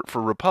bad for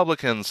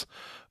Republicans,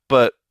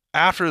 but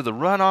after the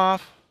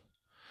runoff,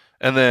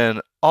 and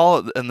then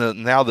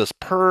now this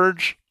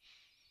purge,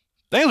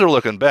 things are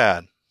looking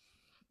bad.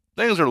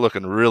 Things are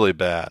looking really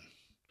bad.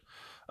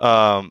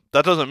 That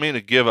doesn't mean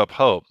to give up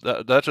hope.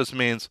 That just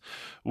means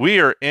we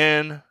are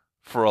in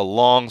for a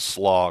long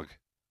slog,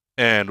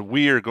 and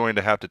we are going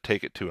to have to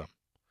take it to them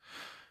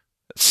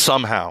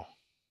somehow.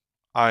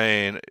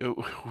 I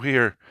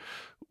mean,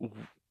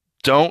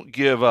 don't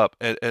give up,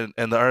 and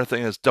the other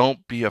thing is,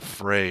 don't be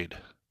afraid.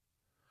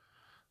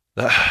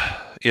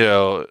 You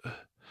know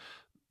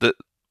that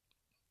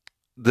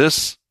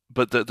this,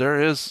 but that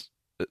there is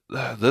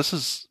this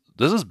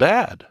is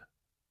bad.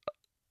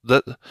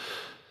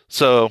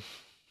 So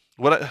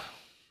what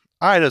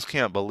I just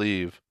can't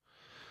believe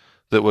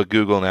that what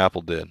Google and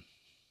Apple did.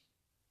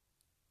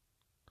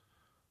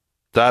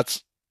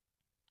 That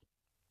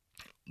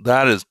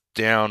is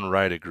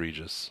downright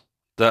egregious.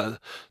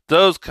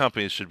 Those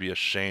companies should be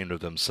ashamed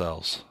of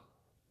themselves.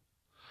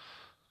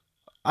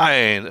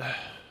 I mean,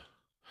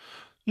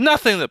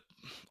 nothing that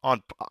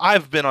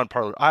I've been on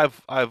Parler.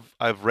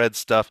 I've read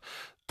stuff.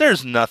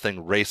 There's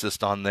nothing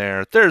racist on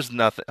there. There's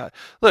nothing.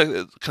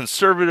 Look,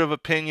 conservative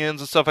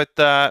opinions and stuff like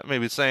that.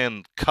 Maybe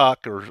saying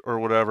cuck or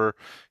whatever,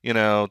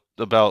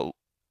 about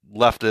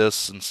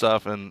leftists and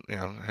stuff. And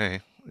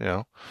hey,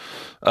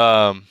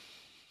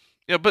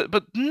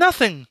 but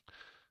nothing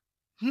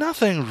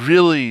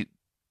really,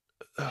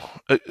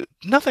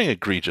 nothing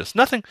egregious.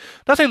 Nothing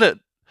that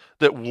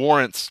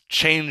warrants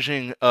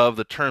changing of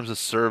the terms of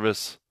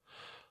service.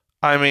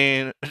 I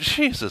mean,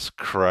 Jesus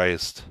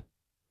Christ.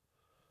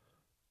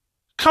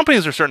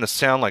 Companies are starting to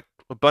sound like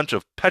a bunch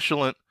of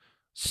petulant,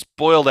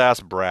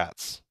 spoiled-ass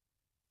brats.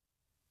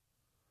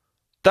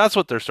 That's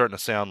what they're starting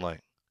to sound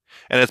like.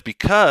 And it's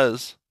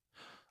because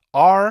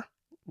our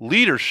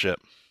leadership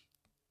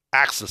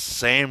acts the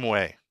same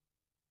way.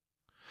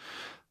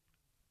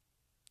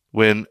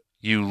 When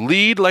you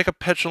lead like a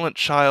petulant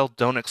child,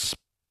 don't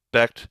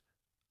expect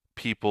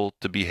people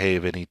to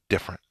behave any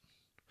different.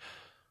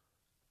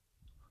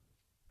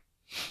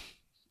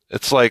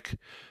 It's like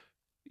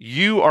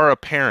you are a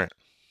parent.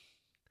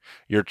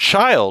 Your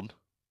child,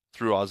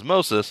 through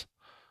osmosis,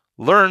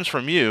 learns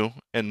from you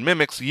and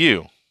mimics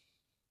you.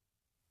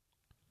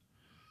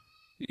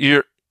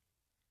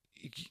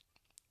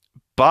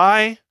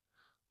 By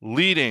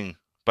leading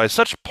by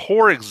such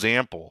poor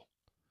example,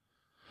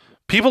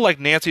 people like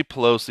Nancy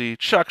Pelosi,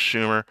 Chuck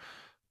Schumer,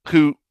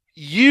 who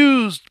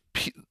used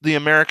the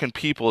American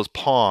people as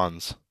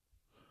pawns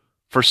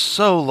for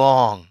so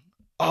long.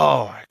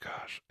 Oh my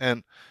gosh.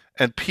 And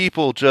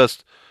people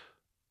just,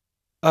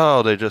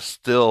 they just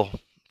still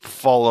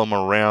follow them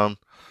around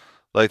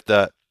like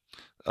uh,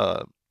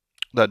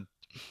 that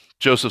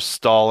Joseph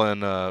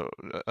Stalin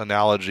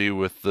analogy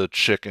with the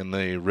chicken.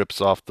 That he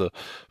rips off the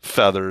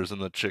feathers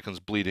and the chicken's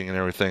bleeding and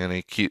everything, and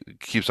he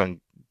keeps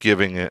on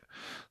giving it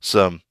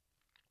some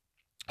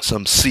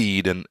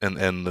seed, and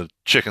the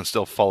chicken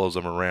still follows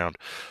him around,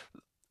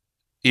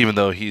 even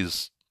though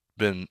he's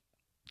been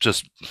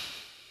just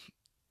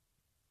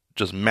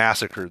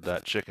massacred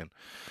that chicken.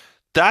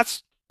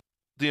 That's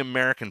the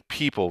American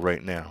people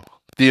right now.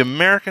 The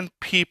American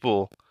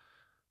people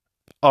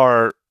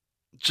are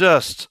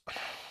just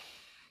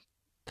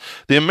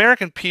the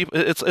American people.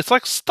 It's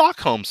like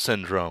Stockholm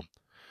syndrome.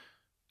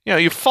 You know,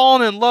 you've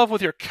fallen in love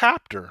with your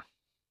captor.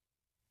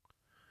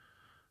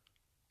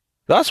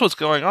 That's what's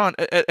going on,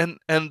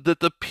 and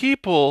that the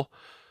people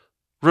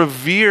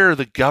revere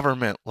the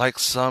government like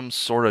some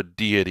sort of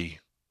deity,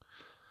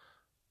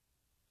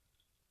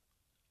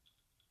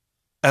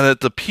 and that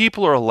the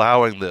people are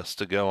allowing this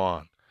to go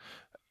on.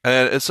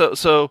 And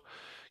so,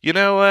 you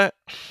know what?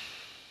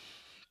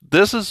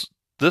 This is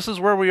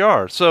where we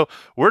are. So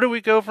where do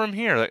we go from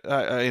here?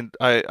 I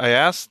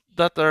asked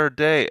that the other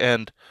day,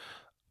 and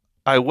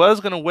I was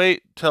gonna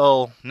wait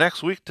till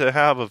next week to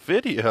have a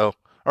video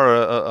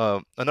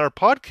or another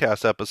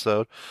podcast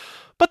episode,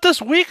 but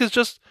this week is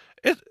just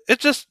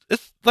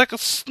it's like a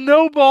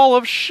snowball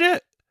of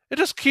shit. It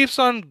just keeps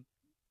on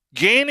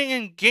gaining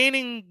and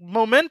gaining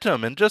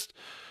momentum, and just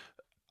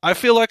I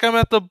feel like I'm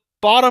at the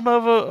bottom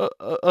of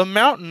a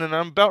mountain, and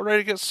I'm about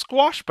ready to get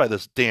squashed by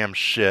this damn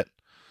shit.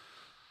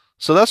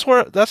 So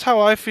that's how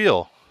I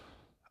feel.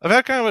 I've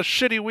had kind of a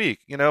shitty week,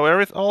 you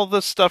know, all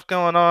this stuff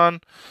going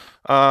on.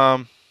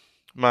 Um,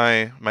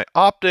 my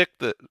optic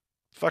that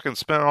fucking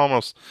spent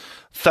almost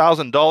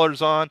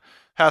 $1,000 on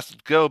has to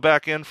go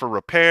back in for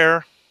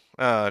repair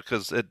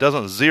because it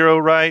doesn't zero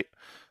right.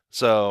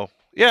 So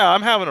yeah,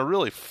 I'm having a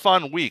really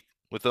fun week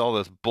with all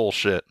this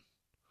bullshit.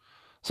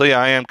 So yeah,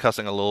 I am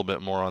cussing a little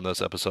bit more on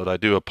this episode. I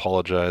do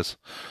apologize,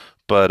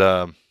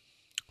 but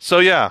so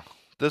yeah,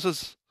 this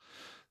is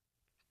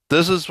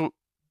this is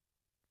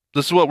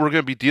this is what we're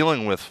going to be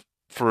dealing with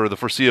for the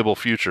foreseeable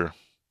future.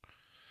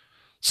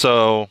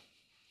 So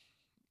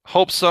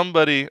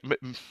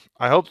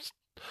I hope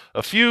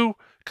a few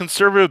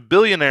conservative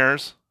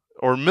billionaires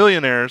or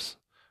millionaires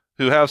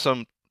who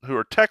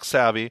are tech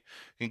savvy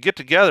can get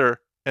together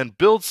and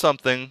build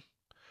something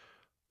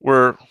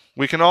where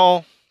we can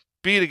all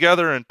be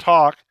together and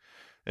talk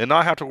and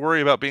not have to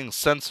worry about being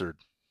censored.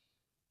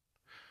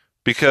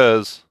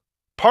 Because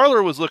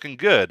Parler was looking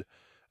good,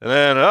 and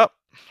then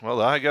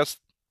well, I guess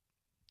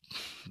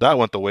that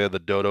went the way of the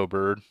dodo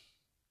bird.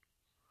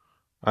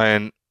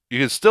 And you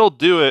can still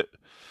do it.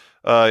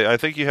 I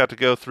think you have to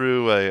go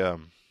through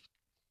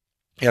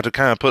you have to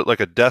kind of put like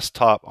a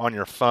desktop on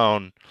your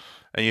phone,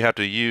 and you have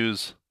to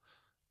use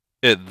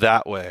it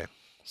that way.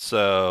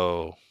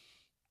 So,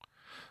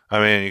 I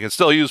mean, you can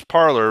still use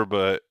Parler,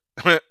 but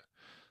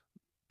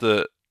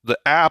the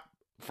app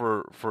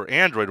for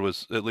Android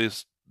was, at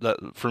least that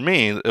for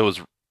me, it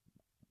was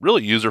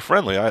really user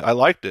friendly. I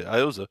liked it.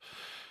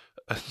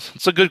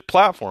 It's a good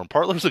platform.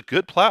 Parler's a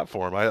good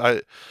platform.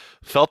 I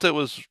felt it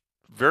was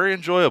very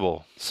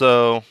enjoyable.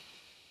 So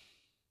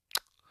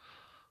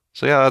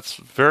yeah, that's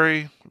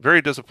very,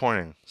 very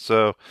disappointing.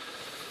 So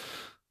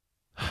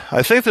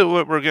I think that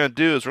what we're going to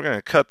do is we're going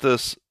to cut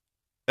this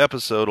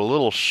episode a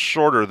little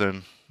shorter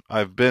than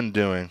I've been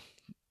doing.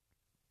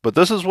 But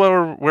this is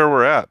where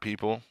we're at,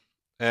 people.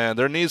 And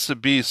there needs to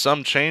be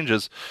some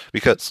changes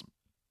because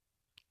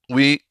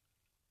we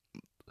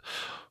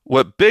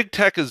what big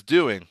tech is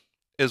doing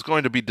is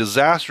going to be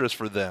disastrous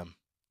for them,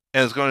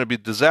 and it's going to be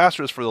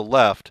disastrous for the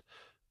left,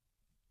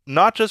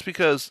 not just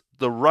because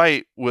the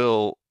right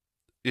will,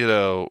 you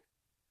know,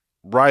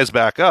 rise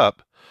back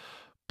up,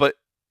 but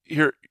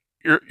you're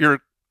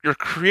you're you're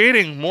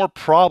creating more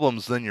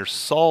problems than you're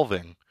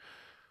solving,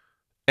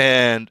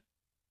 and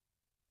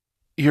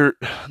you're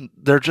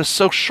they're just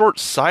so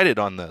short-sighted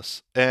on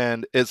this,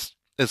 and it's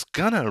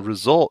gonna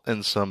result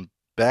in some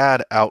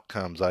bad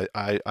outcomes.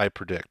 I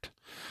predict.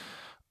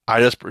 I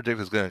just predict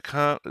it's gonna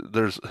come.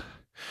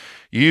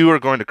 You are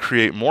going to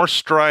create more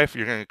strife.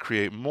 You're going to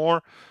create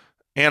more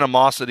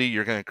animosity.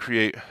 You're going to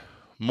create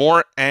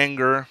more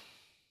anger.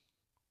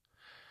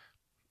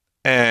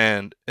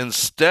 And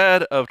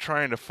instead of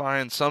trying to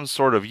find some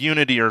sort of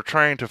unity or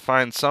trying to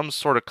find some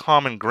sort of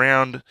common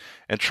ground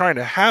and trying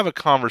to have a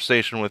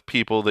conversation with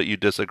people that you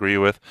disagree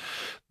with,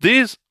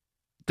 these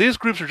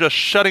groups are just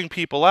shutting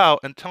people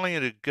out and telling you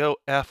to go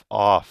F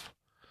off.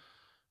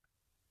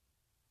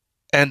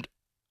 And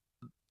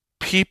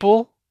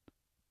people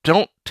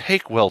don't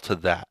take well to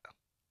that.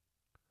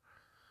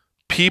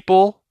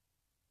 People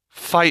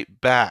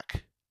fight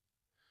back.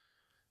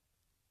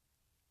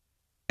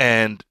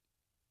 And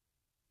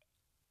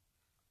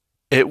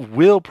it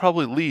will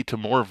probably lead to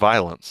more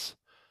violence,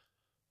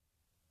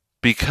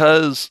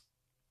 because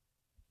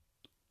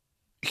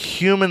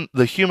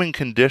the human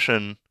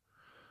condition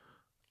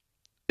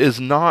is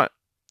not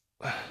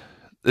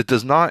it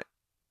does not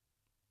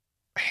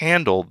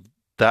handle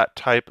that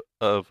type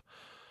of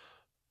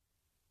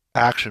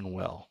action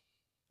well.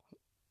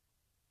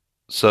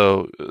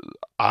 So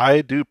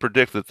I do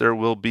predict that there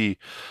will be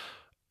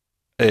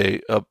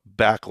a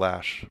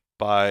backlash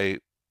by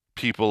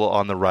people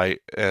on the right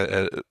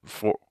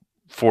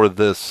for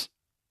this,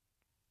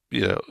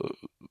 you know,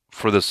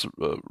 for this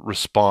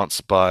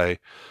response by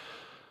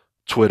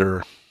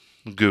Twitter,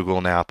 Google,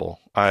 and Apple.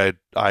 I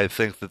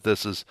think that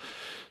this is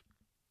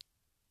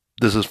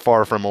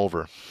far from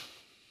over,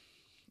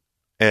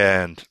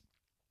 and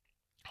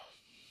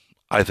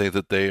I think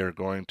that they are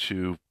going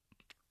to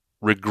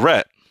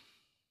regret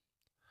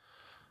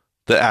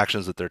the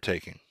actions that they're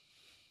taking.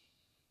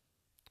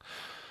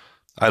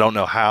 I don't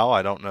know how,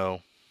 I don't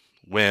know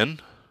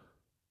when,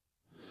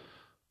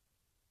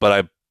 but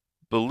I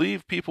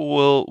believe people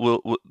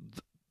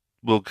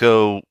will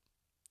go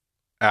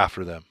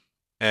after them.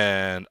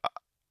 And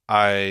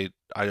I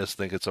just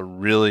think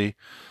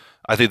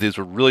I think these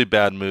were really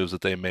bad moves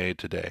that they made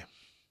today.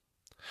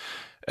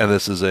 And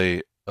this is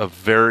a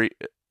very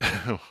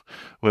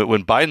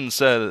when Biden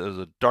said it was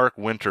a dark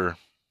winter,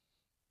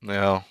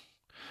 now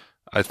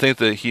I think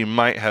that he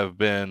might have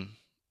been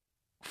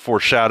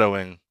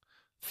foreshadowing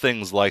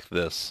things like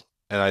this.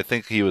 And I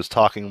think he was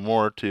talking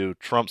more to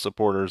Trump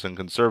supporters and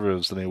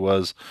conservatives than he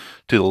was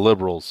to the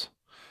liberals.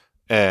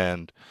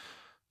 And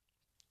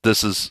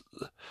this is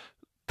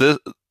this,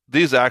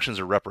 these actions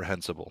are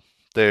reprehensible.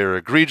 They are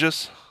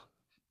egregious,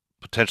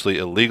 potentially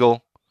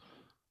illegal,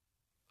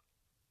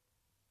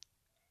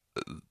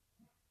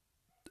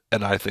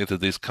 and I think that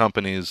these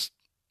companies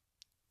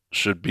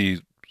should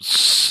be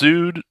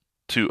sued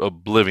to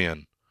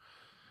oblivion,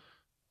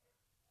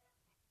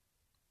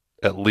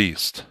 at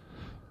least.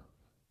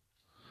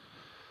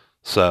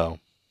 So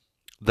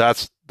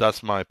that's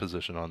my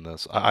position on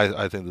this.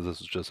 I think that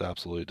this is just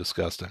absolutely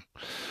disgusting.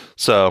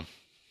 So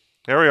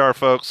here we are,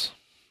 folks.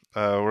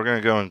 We're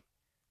going to go and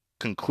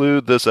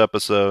conclude this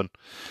episode.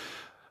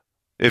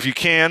 If you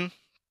can,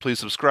 please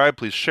subscribe.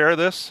 Please share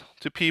this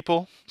to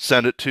people.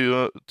 Send it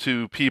to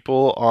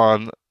people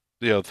on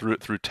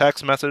through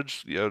text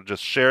message.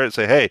 Just share it.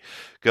 Say, hey,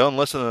 go and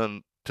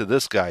listen to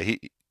this guy.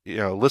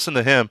 Listen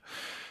to him.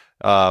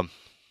 Um,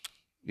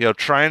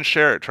 try and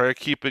share it. Try to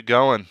keep it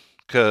going.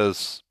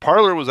 Because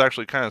Parler was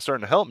actually kind of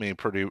starting to help me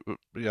pretty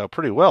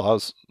well. I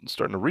was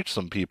starting to reach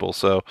some people.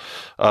 So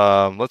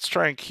let's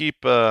try and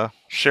keep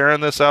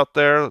sharing this out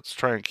there. Let's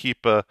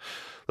keep the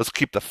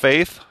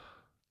faith.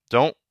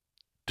 Don't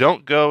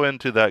go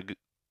into that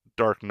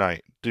dark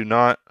night. Do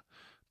not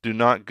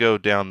go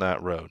down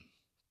that road.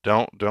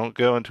 Don't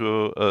go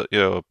into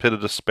a pit of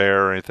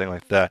despair or anything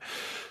like that.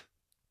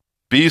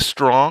 Be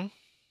strong.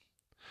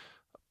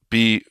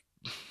 Be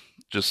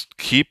Just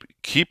keep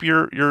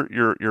your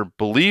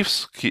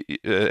beliefs,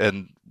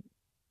 and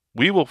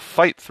we will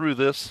fight through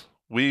this.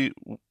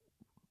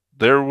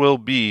 There will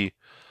be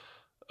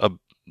a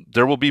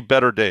there will be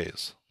better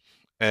days,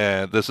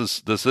 and this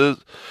is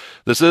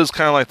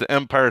kind of like the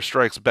Empire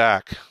Strikes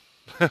Back,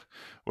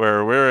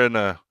 where we're in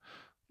a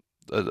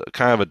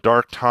kind of a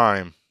dark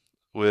time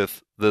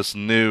with this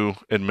new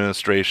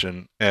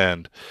administration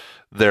and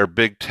their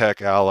big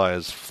tech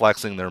allies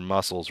flexing their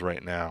muscles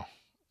right now,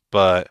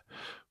 but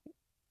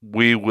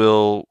we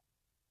will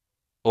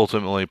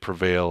ultimately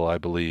prevail, I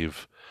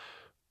believe.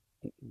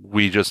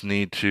 We just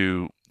need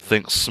to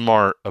think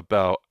smart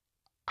about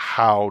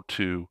how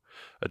to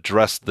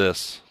address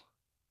this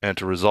and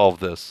to resolve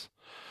this.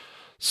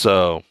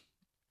 So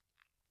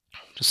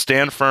just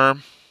stand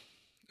firm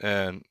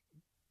and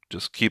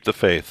just keep the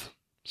faith.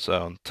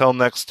 So until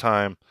next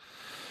time,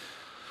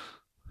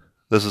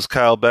 this is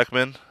Kyle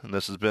Beckman, and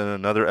this has been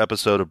another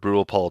episode of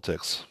Brutal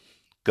Politics.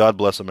 God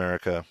bless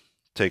America.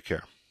 Take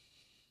care.